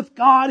co-equal with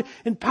God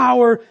in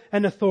power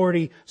and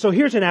authority. So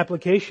here's an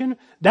application.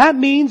 That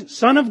means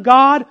Son of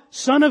God,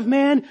 Son of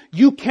Man.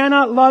 You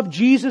cannot love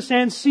Jesus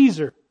and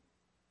Caesar.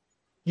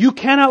 You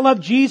cannot love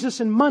Jesus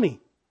and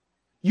money.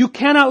 You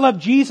cannot love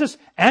Jesus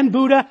and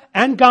Buddha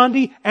and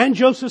Gandhi and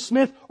Joseph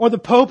Smith or the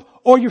Pope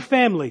or your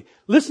family.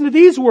 Listen to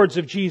these words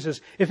of Jesus.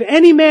 If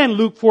any man,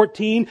 Luke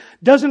 14,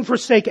 doesn't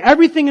forsake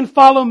everything and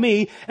follow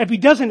me, if he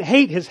doesn't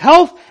hate his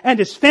health and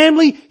his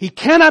family, he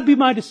cannot be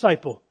my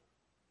disciple.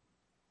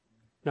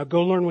 Now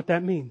go learn what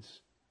that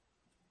means.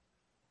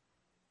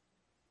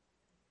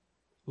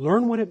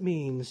 Learn what it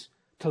means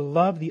to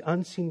love the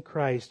unseen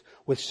Christ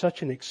with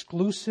such an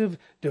exclusive,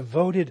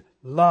 devoted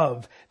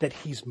love that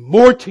He's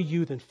more to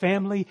you than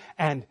family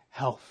and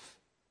health.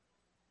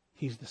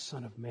 He's the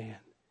Son of Man.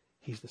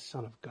 He's the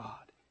Son of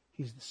God.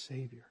 He's the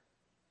Savior.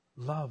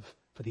 Love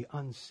for the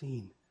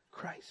unseen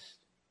Christ.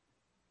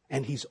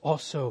 and He's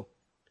also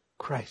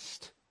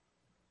Christ.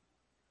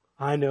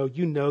 I know,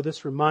 you know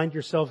this. Remind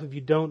yourself if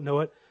you don't know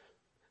it.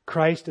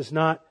 Christ is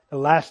not the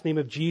last name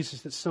of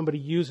Jesus that somebody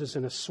uses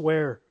in a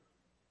swear.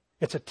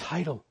 It's a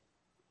title.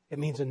 It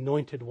means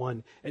anointed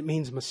one. It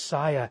means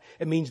Messiah.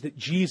 It means that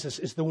Jesus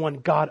is the one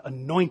God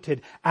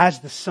anointed as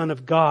the Son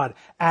of God,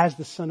 as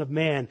the Son of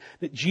Man.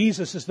 That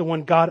Jesus is the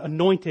one God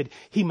anointed.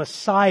 He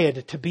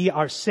Messiahed to be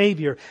our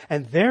Savior.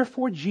 And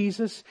therefore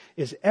Jesus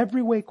is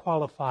every way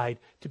qualified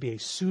to be a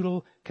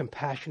suitable,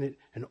 compassionate,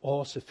 and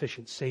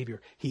all-sufficient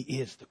Savior. He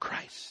is the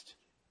Christ.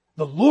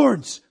 The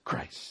Lord's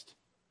Christ.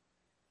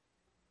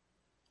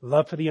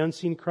 Love for the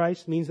unseen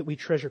Christ means that we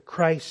treasure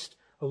Christ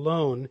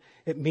alone.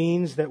 It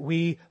means that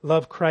we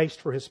love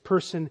Christ for His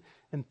person.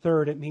 And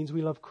third, it means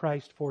we love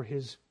Christ for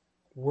His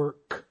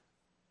work.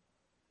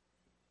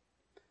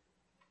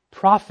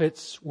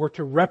 Prophets were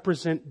to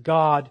represent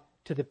God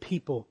to the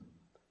people.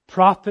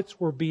 Prophets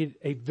were to be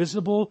a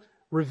visible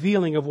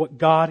revealing of what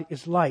God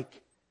is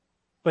like.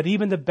 But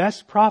even the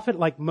best prophet,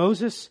 like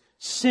Moses,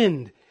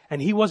 sinned, and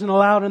he wasn't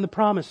allowed in the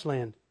Promised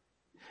Land.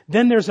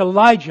 Then there's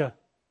Elijah.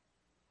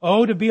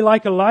 Oh, to be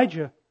like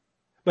Elijah.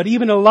 But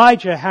even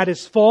Elijah had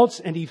his faults,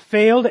 and he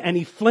failed, and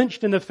he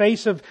flinched in the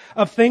face of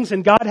things,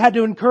 and God had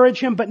to encourage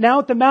him. But now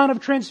at the Mount of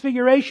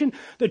Transfiguration,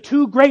 the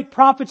two great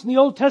prophets in the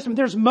Old Testament,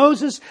 there's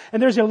Moses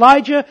and there's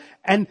Elijah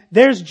and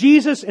there's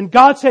Jesus, and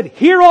God said,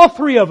 hear all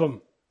three of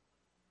them.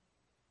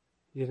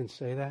 He didn't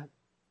say that.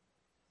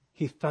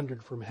 He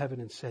thundered from heaven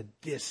and said,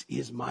 this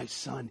is my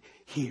son,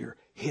 hear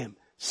him.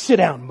 Sit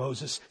down,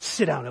 Moses.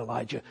 Sit down,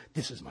 Elijah.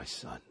 This is my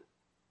son.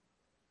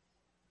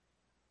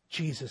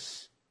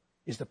 Jesus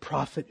is the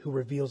prophet who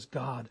reveals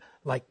God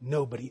like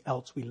nobody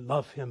else. We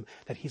love Him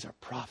that He's our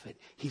prophet.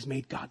 He's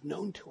made God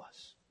known to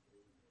us.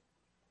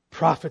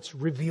 Prophets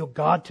reveal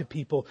God to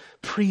people.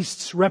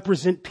 Priests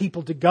represent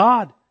people to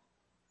God.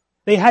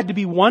 They had to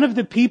be one of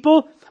the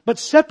people, but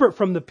separate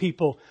from the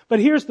people. But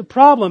here's the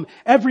problem.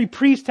 Every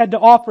priest had to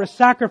offer a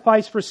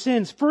sacrifice for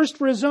sins, first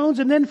for his own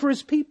and then for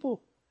his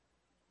people.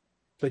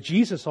 But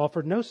Jesus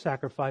offered no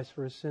sacrifice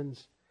for His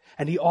sins.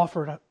 And He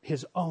offered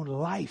His own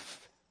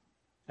life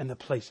in the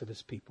place of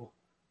His people.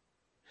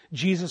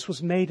 Jesus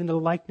was made in the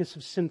likeness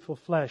of sinful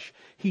flesh.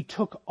 He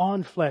took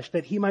on flesh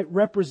that He might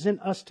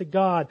represent us to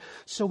God.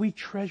 So we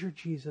treasure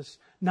Jesus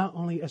not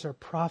only as our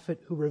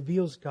prophet who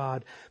reveals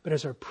God, but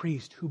as our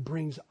priest who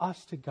brings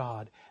us to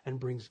God and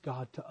brings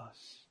God to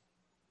us.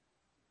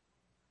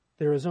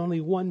 There is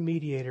only one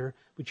mediator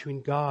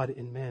between God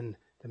and men,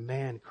 the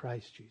man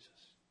Christ Jesus.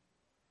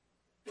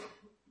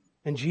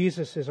 And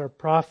Jesus is our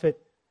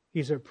prophet,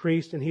 He's our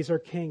priest, and He's our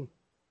king.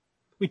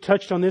 We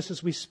touched on this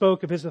as we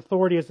spoke of His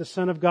authority as the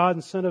Son of God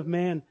and Son of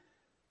Man.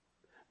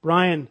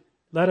 Brian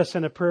led us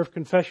in a prayer of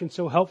confession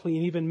so helpfully,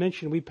 and even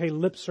mentioned we pay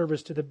lip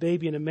service to the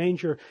baby in a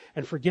manger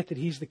and forget that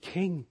He's the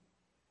King.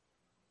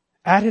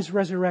 At His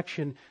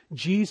resurrection,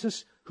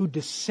 Jesus, who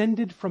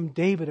descended from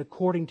David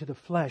according to the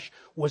flesh,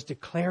 was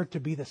declared to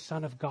be the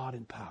Son of God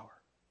in power.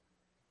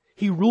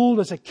 He ruled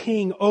as a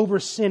king over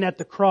sin at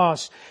the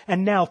cross.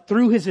 And now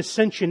through His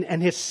ascension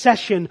and His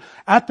session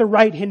at the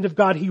right hand of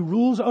God, He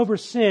rules over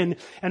sin.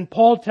 And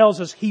Paul tells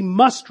us He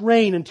must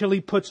reign until He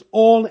puts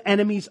all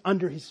enemies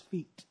under His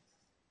feet.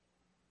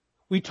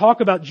 We talk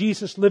about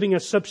Jesus living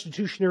a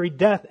substitutionary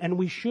death, and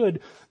we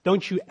should.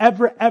 Don't you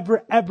ever,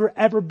 ever, ever,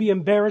 ever be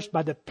embarrassed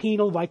by the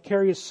penal,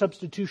 vicarious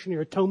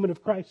substitutionary atonement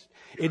of Christ.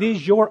 It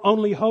is your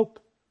only hope.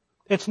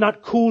 It's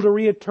not cool to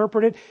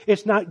reinterpret it.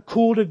 It's not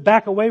cool to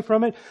back away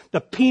from it.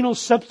 The penal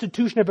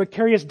substitution and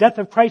vicarious death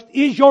of Christ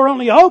is your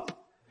only hope.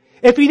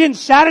 If He didn't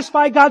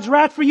satisfy God's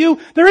wrath for you,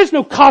 there is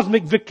no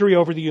cosmic victory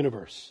over the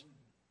universe.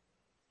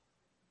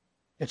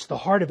 It's the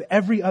heart of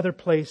every other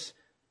place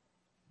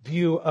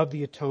view of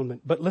the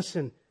atonement. But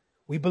listen,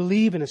 we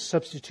believe in a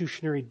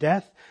substitutionary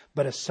death,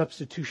 but a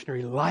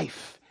substitutionary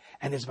life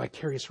and His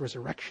vicarious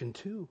resurrection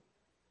too.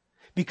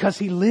 Because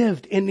He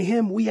lived in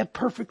Him, we have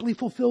perfectly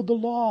fulfilled the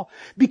law.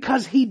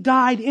 Because He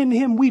died in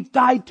Him, we've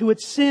died to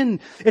its sin.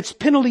 Its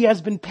penalty has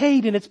been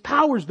paid and its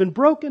power has been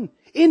broken.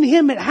 In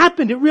Him it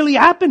happened. It really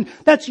happened.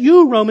 That's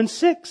you, Romans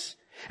 6.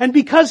 And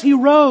because He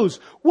rose,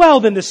 well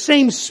then the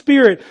same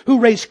Spirit who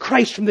raised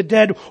Christ from the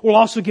dead will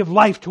also give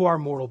life to our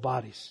mortal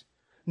bodies.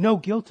 No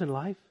guilt in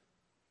life.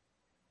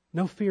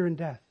 No fear in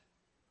death.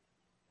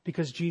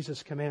 Because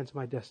Jesus commands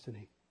my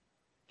destiny.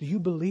 Do you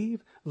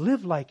believe?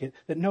 Live like it,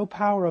 that no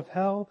power of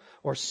hell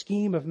or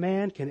scheme of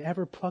man can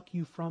ever pluck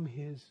you from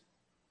His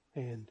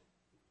hand.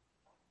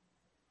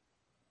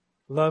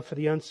 Love for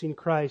the unseen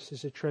Christ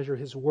is to treasure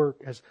His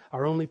work as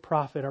our only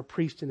prophet, our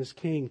priest and His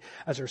king,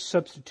 as our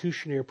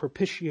substitutionary,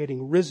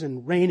 propitiating,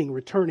 risen, reigning,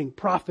 returning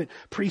prophet,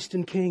 priest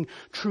and king.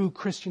 True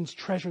Christians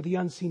treasure the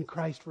unseen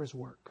Christ for His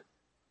work.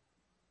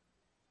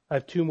 I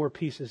have two more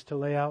pieces to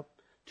lay out,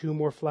 two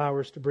more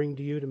flowers to bring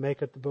to you to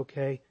make up the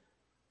bouquet.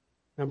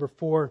 Number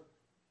 4.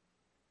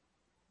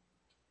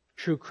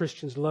 True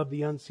Christians love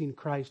the unseen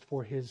Christ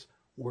for His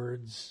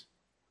words,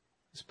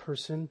 His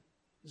person,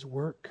 His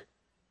work,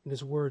 and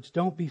His words.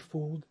 Don't be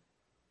fooled.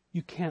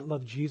 You can't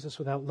love Jesus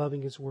without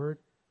loving His word.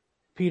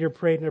 Peter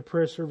prayed in a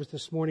prayer service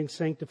this morning,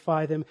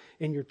 sanctify them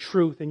in your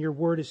truth, and your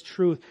word is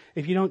truth.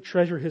 If you don't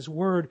treasure His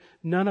word,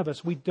 none of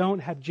us, we don't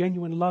have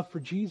genuine love for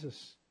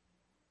Jesus.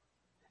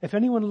 If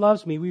anyone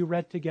loves me, we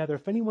read together,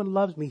 if anyone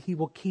loves me, he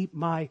will keep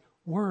my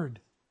word.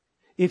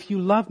 If you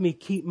love me,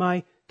 keep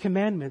my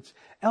commandments.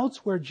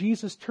 Elsewhere,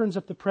 Jesus turns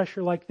up the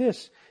pressure like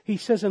this. He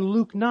says in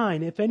Luke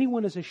 9, if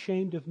anyone is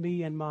ashamed of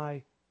me and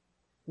my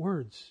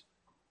words,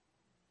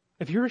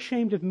 if you're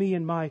ashamed of me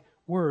and my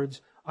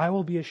words, I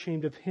will be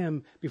ashamed of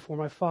him before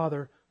my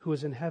Father who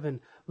is in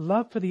heaven.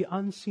 Love for the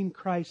unseen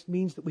Christ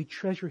means that we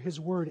treasure His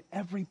word,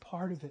 every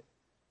part of it.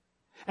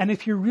 And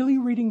if you're really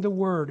reading the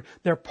Word,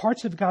 there are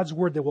parts of God's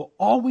Word that will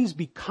always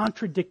be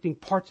contradicting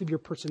parts of your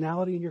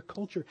personality and your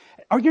culture.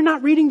 Or you're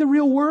not reading the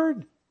real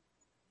Word.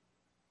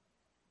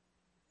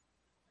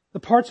 The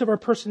parts of our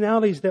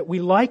personalities that we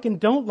like and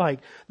don't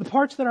like. The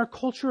parts that our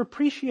culture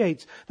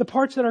appreciates. The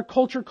parts that our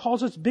culture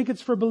calls us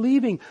bigots for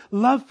believing.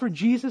 Love for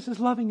Jesus is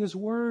loving His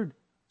Word.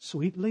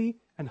 Sweetly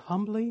and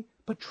humbly,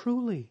 but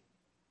truly.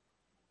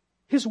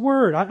 His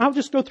word, I'll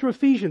just go through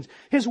Ephesians.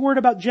 His word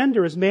about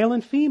gender is male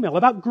and female,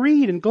 about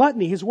greed and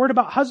gluttony. His word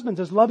about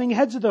husbands as loving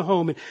heads of the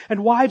home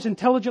and wives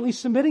intelligently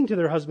submitting to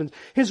their husbands.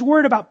 His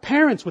word about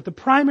parents with the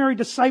primary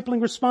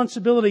discipling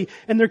responsibility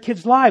in their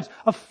kids' lives.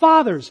 Of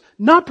fathers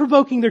not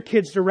provoking their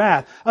kids to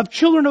wrath. Of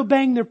children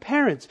obeying their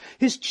parents.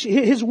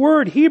 His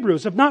word,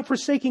 Hebrews, of not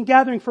forsaking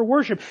gathering for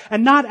worship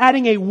and not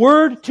adding a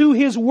word to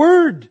His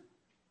word.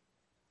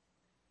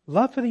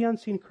 Love for the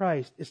unseen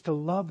Christ is to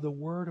love the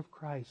word of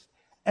Christ.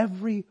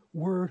 Every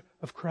word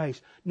of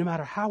Christ. No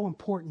matter how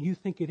important you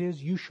think it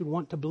is, you should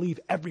want to believe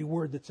every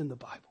word that's in the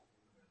Bible.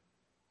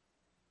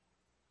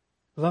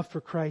 Love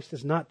for Christ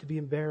is not to be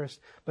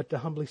embarrassed, but to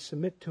humbly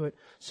submit to it.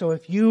 So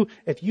if you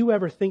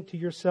ever think to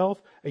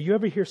yourself, or you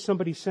ever hear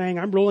somebody saying,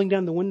 I'm rolling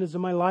down the windows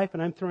of my life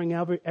and I'm throwing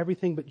out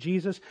everything but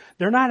Jesus,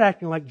 they're not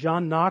acting like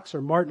John Knox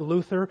or Martin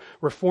Luther,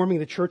 reforming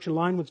the church in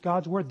line with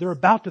God's word. They're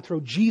about to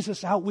throw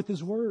Jesus out with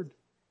His word.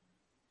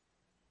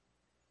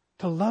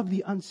 To love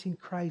the unseen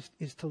Christ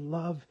is to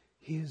love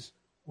His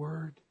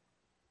word.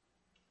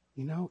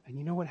 You know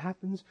what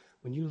happens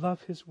when you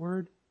love His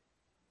word?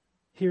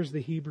 Here's the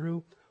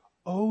Hebrew.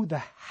 Oh,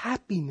 the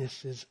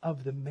happinesses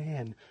of the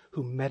man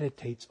who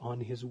meditates on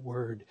His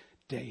word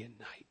day and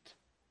night.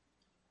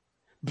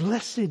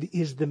 Blessed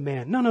is the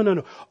man.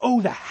 No.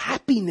 Oh, the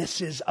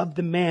happinesses of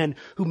the man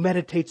who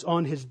meditates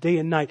on his day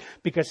and night,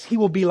 because he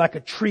will be like a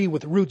tree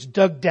with roots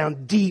dug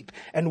down deep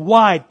and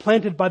wide,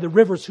 planted by the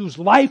rivers, whose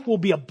life will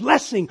be a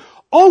blessing,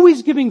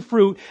 always giving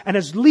fruit, and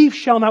his leaf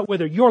shall not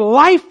wither. Your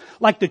life,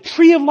 like the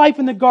tree of life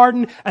in the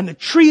garden and the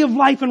tree of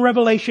life in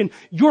Revelation,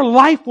 your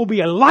life will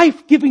be a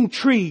life-giving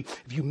tree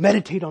if you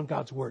meditate on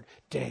God's word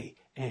day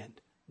and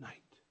night.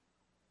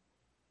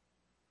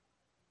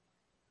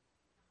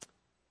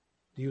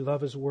 Do you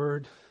love His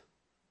word?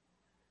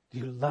 Do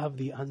you love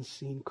the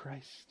unseen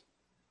Christ?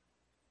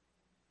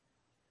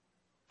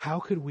 How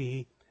could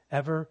we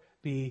ever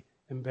be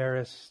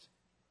embarrassed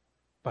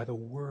by the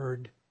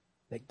word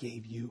that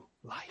gave you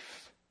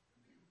life?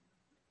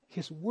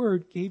 His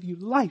word gave you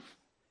life.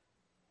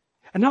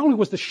 And not only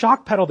was the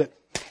shock pedal that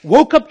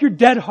woke up your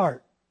dead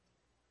heart,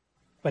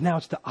 but now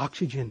it's the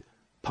oxygen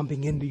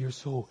pumping into your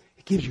soul.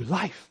 It gives you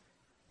life.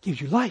 It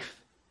gives you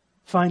life.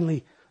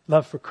 Finally,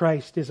 love for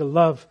Christ is a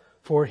love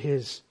for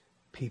His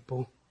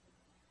people.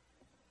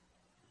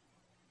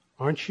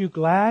 Aren't you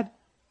glad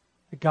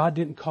that God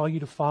didn't call you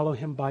to follow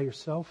Him by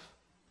yourself?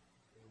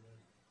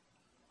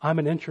 I'm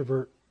an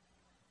introvert.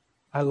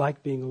 I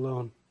like being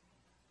alone,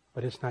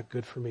 but it's not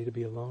good for me to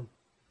be alone.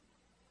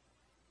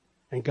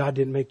 And God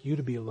didn't make you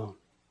to be alone.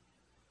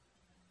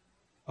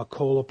 A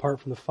coal apart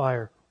from the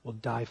fire will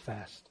die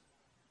fast.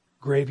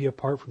 Gravy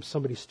apart from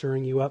somebody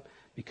stirring you up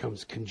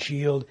becomes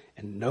congealed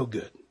and no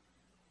good.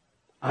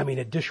 I mean,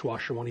 a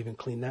dishwasher won't even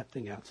clean that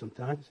thing out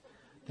sometimes.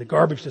 The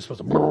garbage just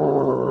goes,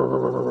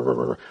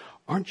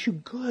 aren't you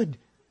good?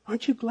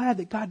 Aren't you glad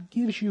that God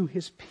gives you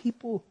His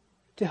people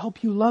to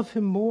help you love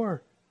Him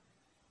more?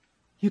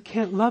 You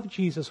can't love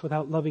Jesus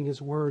without loving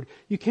His word.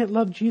 You can't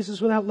love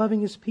Jesus without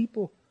loving His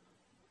people.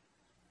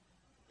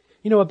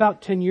 You know,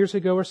 about 10 years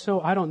ago or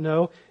so, I don't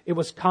know, it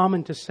was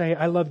common to say,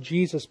 I love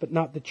Jesus, but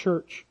not the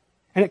church.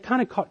 And it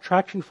kind of caught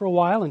traction for a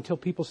while until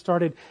people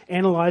started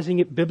analyzing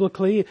it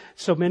biblically.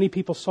 So many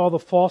people saw the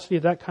falsity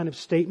of that kind of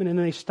statement and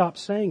then they stopped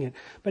saying it.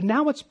 But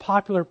now it's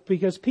popular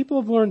because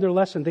people have learned their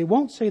lesson. They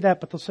won't say that,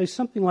 but they'll say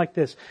something like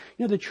this.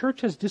 You know, the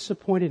church has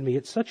disappointed me.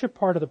 It's such a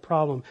part of the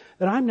problem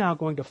that I'm now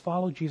going to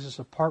follow Jesus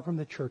apart from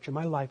the church, and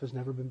my life has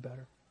never been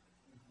better.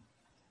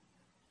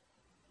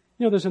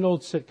 You know, there's an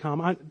old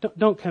sitcom.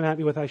 Don't come at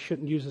me with I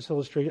shouldn't use this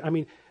illustration. I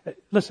mean,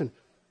 listen,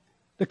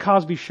 The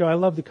Cosby Show. I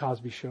love The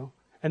Cosby Show.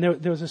 And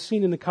there was a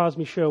scene in The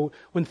Cosby Show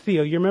when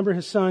Theo, you remember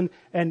his son,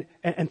 and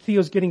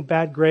Theo's getting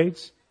bad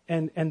grades,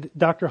 and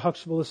Dr.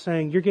 Huxtable is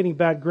saying, you're getting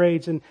bad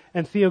grades, and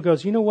Theo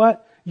goes, you know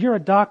what? You're a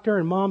doctor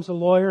and Mom's a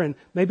lawyer, and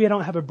maybe I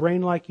don't have a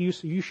brain like you,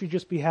 so you should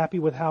just be happy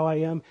with how I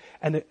am.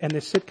 And the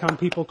sitcom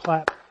people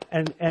clap,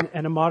 and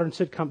a modern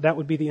sitcom, that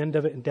would be the end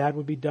of it, and Dad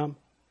would be dumb,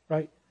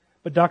 right?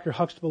 But Dr.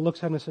 Huxtable looks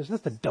at him and says,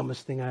 that's the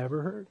dumbest thing I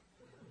ever heard.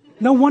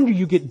 No wonder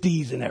you get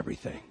D's in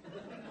everything.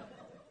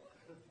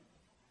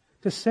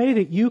 To say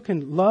that you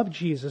can love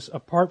Jesus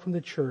apart from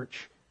the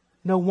church,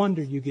 no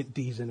wonder you get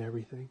D's in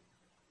everything.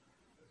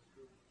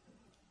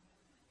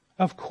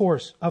 Of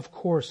course,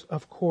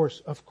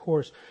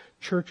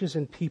 churches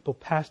and people,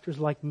 pastors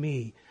like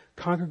me,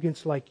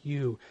 congregants like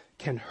you,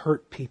 can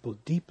hurt people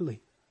deeply.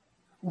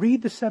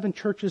 Read the 7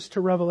 churches to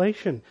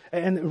Revelation.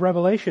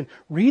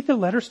 Read the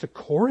letters to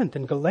Corinth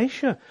and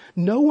Galatia.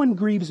 No one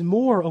grieves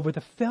more over the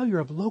failure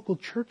of local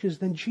churches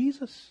than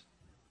Jesus.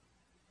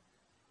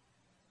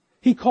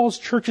 He calls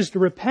churches to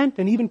repent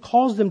and even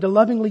calls them to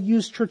lovingly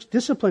use church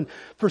discipline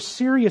for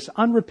serious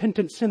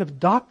unrepentant sin of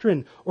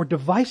doctrine or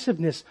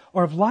divisiveness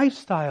or of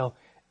lifestyle.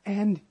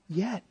 And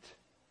yet,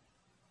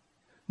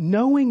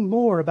 knowing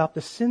more about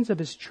the sins of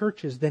His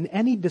churches than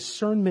any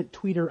discernment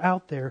tweeter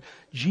out there,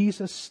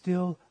 Jesus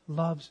still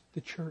loves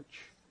the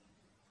church,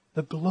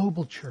 the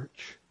global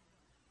church.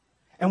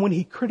 And when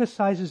He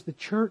criticizes the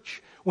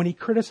church, when He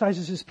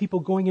criticizes His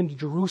people going into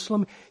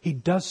Jerusalem, He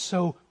does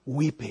so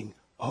weeping.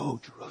 Oh,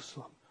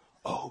 Jerusalem.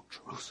 Oh,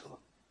 Jerusalem.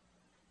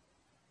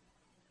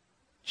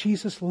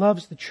 Jesus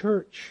loves the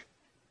church.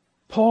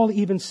 Paul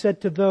even said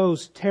to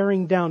those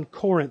tearing down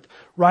Corinth,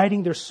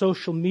 writing their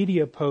social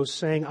media posts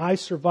saying, I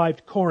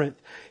survived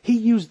Corinth. He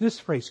used this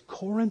phrase,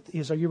 Corinth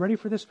is, are you ready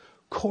for this?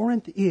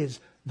 Corinth is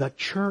the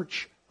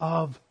church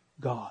of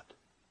God.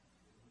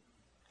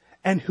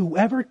 And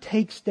whoever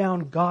takes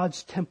down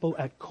God's temple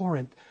at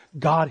Corinth,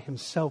 God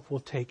Himself will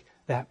take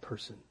that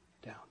person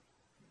down.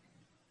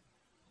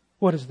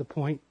 What is the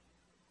point?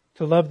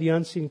 To love the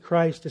unseen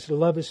Christ is to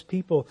love His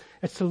people.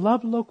 It's to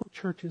love local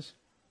churches.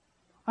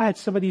 I had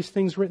some of these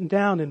things written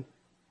down,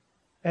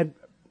 and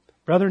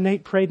Brother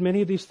Nate prayed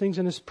many of these things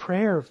in his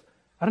prayer of,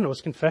 I don't know,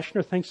 his confession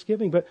or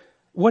thanksgiving, but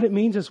what it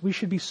means is we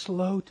should be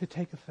slow to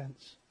take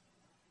offense,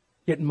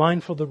 yet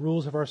mindful of the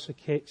rules of our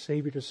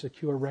Savior to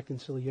secure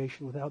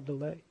reconciliation without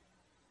delay.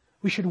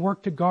 We should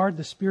work to guard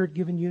the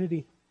Spirit-given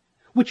unity,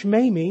 which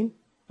may mean,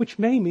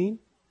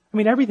 I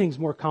mean, everything's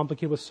more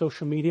complicated with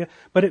social media,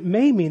 but it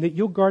may mean that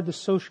you'll guard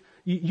the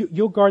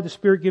you'll guard the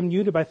Spirit-given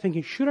unity by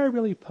thinking, should I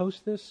really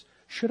post this?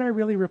 Should I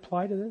really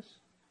reply to this?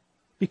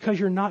 Because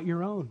you're not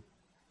your own.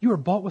 You are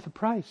bought with a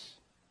price.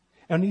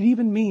 And it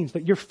even means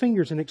that your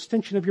fingers, an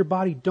extension of your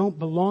body, don't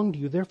belong to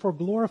you. Therefore,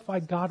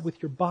 glorify God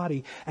with your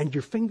body and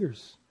your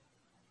fingers.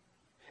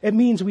 It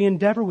means we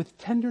endeavor with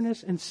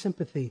tenderness and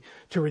sympathy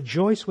to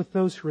rejoice with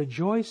those who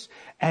rejoice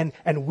and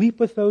weep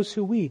with those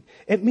who weep.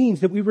 It means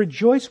that we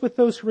rejoice with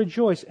those who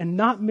rejoice and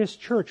not miss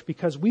church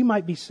because we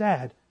might be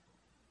sad.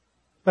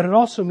 But it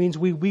also means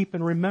we weep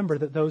and remember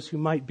that those who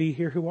might be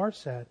here who are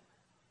sad.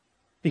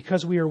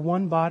 Because we are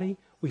one body,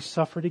 we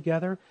suffer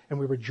together and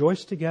we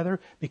rejoice together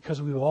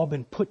because we've all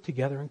been put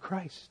together in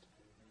Christ.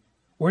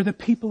 We're the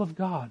people of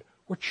God.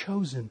 We're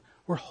chosen.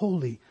 We're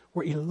holy.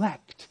 We're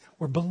elect.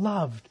 We're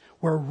beloved.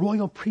 We're a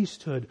royal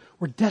priesthood.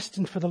 We're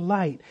destined for the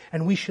light.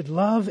 And we should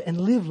love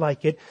and live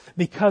like it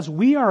because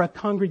we are a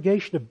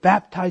congregation of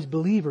baptized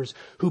believers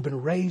who've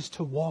been raised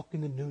to walk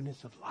in the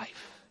newness of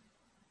life.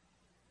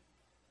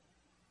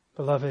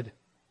 Beloved,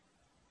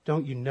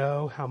 don't you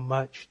know how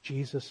much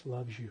Jesus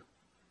loves you?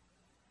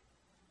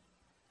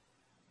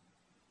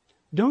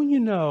 Don't you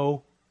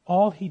know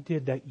all He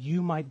did that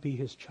you might be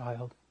His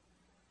child?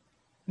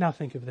 Now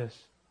think of this.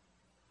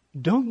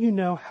 Don't you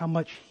know how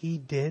much He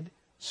did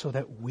so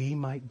that we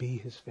might be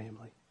His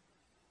family?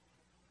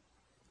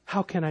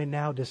 How can I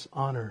now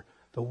dishonor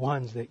the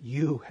ones that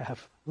you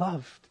have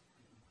loved?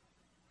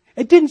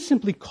 It didn't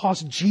simply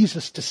cost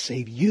Jesus to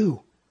save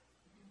you.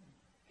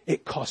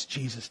 It cost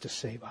Jesus to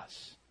save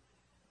us.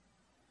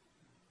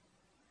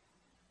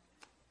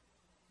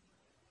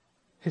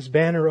 His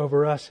banner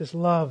over us is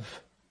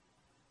love.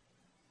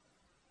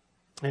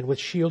 And with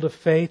shield of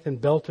faith and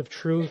belt of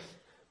truth.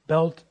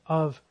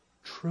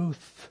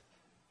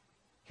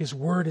 His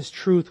word is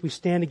truth. We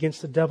stand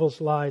against the devil's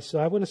lies. So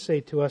I want to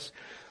say to us,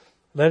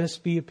 let us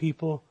be a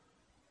people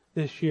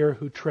this year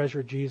who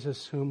treasure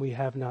Jesus, whom we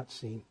have not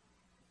seen.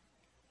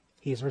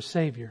 He is our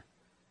Savior.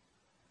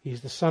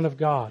 He's the Son of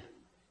God.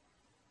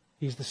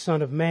 He's the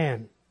Son of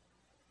Man.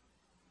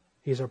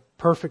 He's our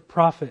perfect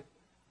prophet,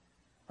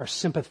 our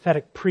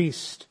sympathetic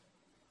priest,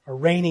 our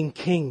reigning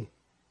King.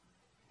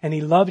 And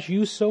He loves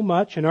you so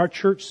much and our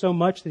church so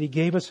much that He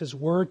gave us His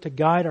Word to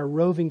guide our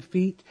roving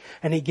feet.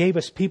 And He gave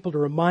us people to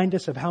remind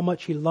us of how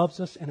much He loves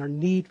us and our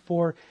need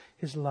for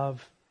His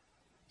love.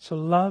 So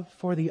love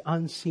for the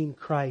unseen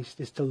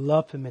Christ is to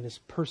love Him in His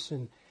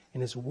person,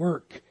 in His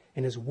work,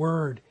 in His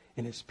Word,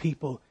 in His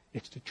people.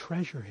 It's to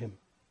treasure Him.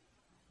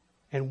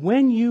 And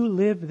when you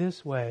live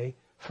this way,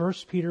 1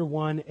 Peter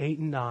 1, 8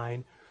 and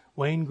 9,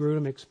 Wayne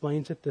Grudem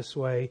explains it this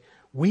way,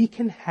 we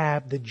can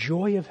have the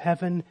joy of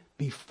heaven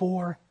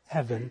before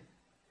heaven,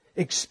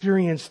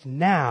 experienced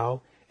now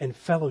in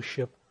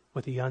fellowship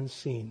with the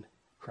unseen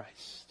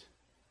Christ.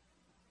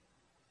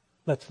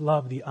 Let's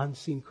love the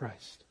unseen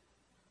Christ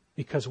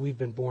because we've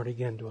been born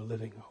again to a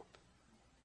living hope.